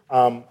in.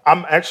 I'm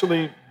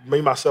actually,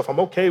 I'm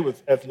okay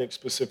with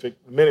ethnic-specific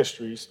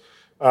ministries.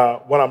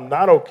 What I'm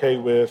not okay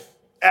with,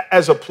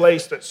 as a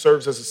place that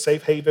serves as a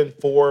safe haven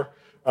for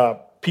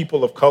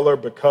people of color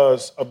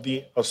because of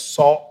the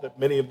assault that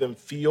many of them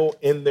feel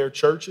in their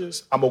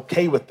churches, I'm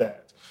okay with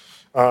that.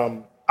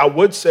 I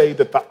would say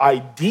that the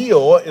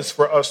ideal is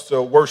for us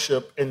to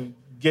worship and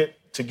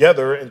get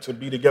together and to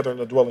be together and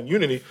to dwell in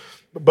unity.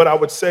 But I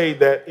would say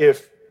that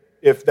if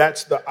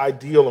that's the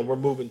ideal and we're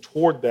moving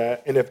toward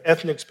that, and if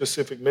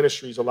ethnic-specific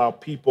ministries allow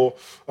people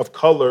of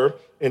color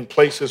in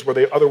places where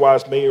they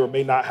otherwise may or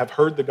may not have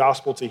heard the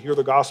gospel to hear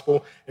the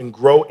gospel and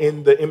grow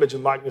in the image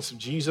and likeness of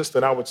Jesus,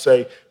 then I would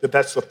say that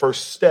that's the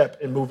first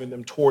step in moving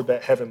them toward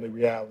that heavenly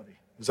reality.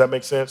 Does that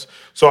make sense?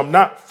 So I'm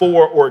not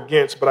for or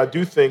against, but I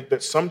do think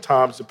that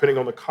sometimes, depending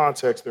on the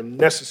context, they're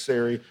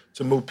necessary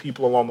to move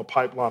people along the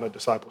pipeline of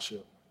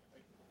discipleship.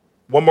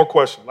 One more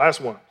question.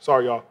 Last one.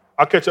 Sorry, y'all.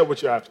 I'll catch up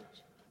with you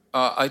afterwards.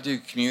 I do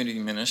community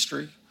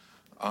ministry.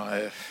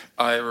 I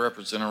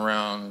represent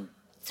around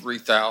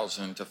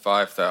 3,000 to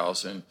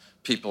 5,000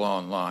 people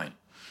online.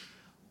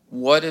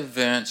 What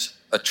events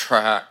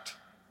attract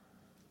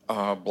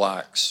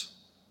blacks?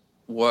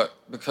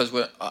 Because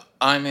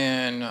I'm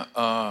in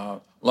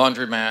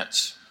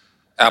laundromats,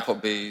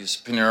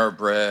 Applebee's, Panera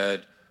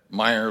Bread,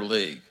 minor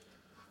league.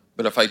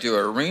 But if I do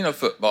arena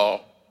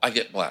football, I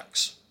get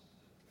blacks.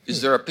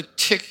 Is there a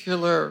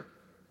particular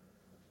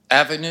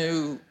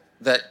avenue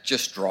that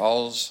just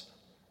draws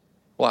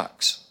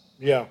blacks?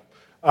 Yeah.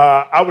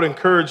 I would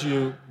encourage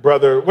you,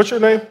 brother. What's your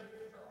name?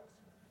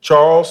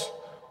 Charles.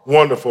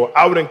 Wonderful.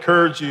 I would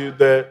encourage you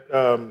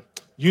that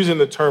using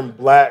the term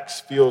blacks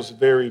feels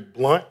very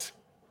blunt.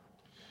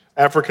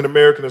 African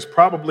American is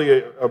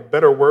probably a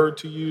better word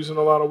to use in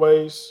a lot of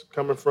ways,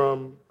 coming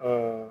from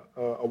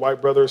a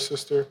white brother or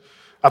sister.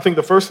 I think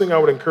the first thing I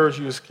would encourage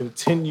you is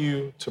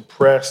continue to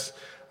press.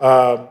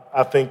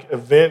 I think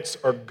events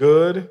are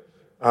good.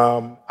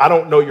 I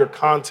don't know your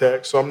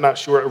context, so I'm not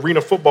sure.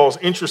 Arena football is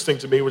interesting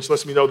to me, which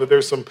lets me know that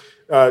there's some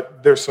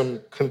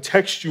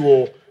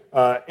contextual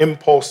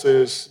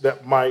impulses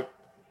that might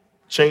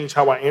change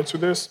how I answer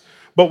this.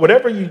 But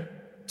whatever you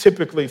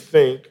typically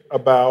think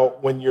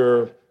about when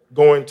you're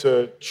going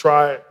to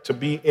try to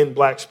be in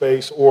Black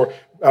space or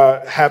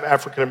have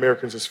African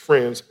Americans as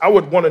friends, I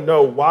would want to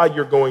know why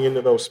you're going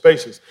into those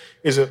spaces.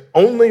 Is it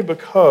only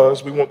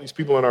because we want these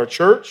people in our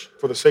church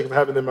for the sake of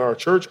having them in our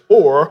church,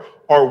 or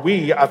are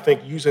we, I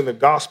think, using the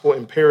gospel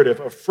imperative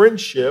of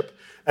friendship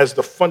as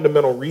the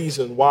fundamental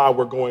reason why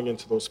we're going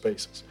into those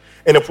spaces?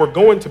 And if we're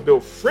going to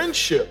build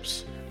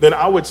friendships, then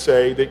I would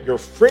say that your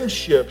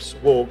friendships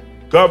will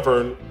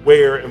govern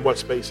where and what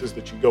spaces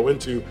that you go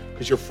into,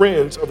 because your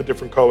friends of a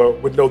different color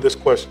would know this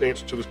question, the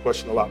answer to this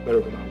question a lot better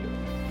than I would.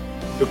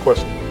 Good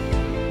question.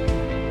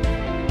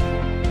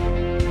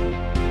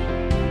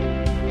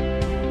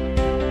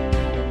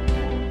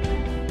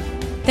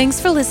 Thanks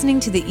for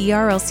listening to the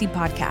ERLC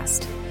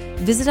podcast.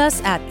 Visit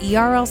us at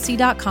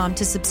erlc.com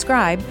to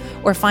subscribe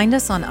or find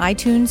us on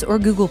iTunes or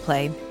Google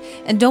Play.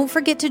 And don't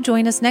forget to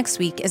join us next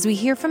week as we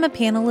hear from a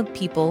panel of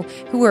people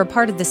who were a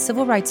part of the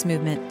civil rights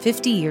movement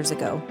 50 years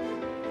ago.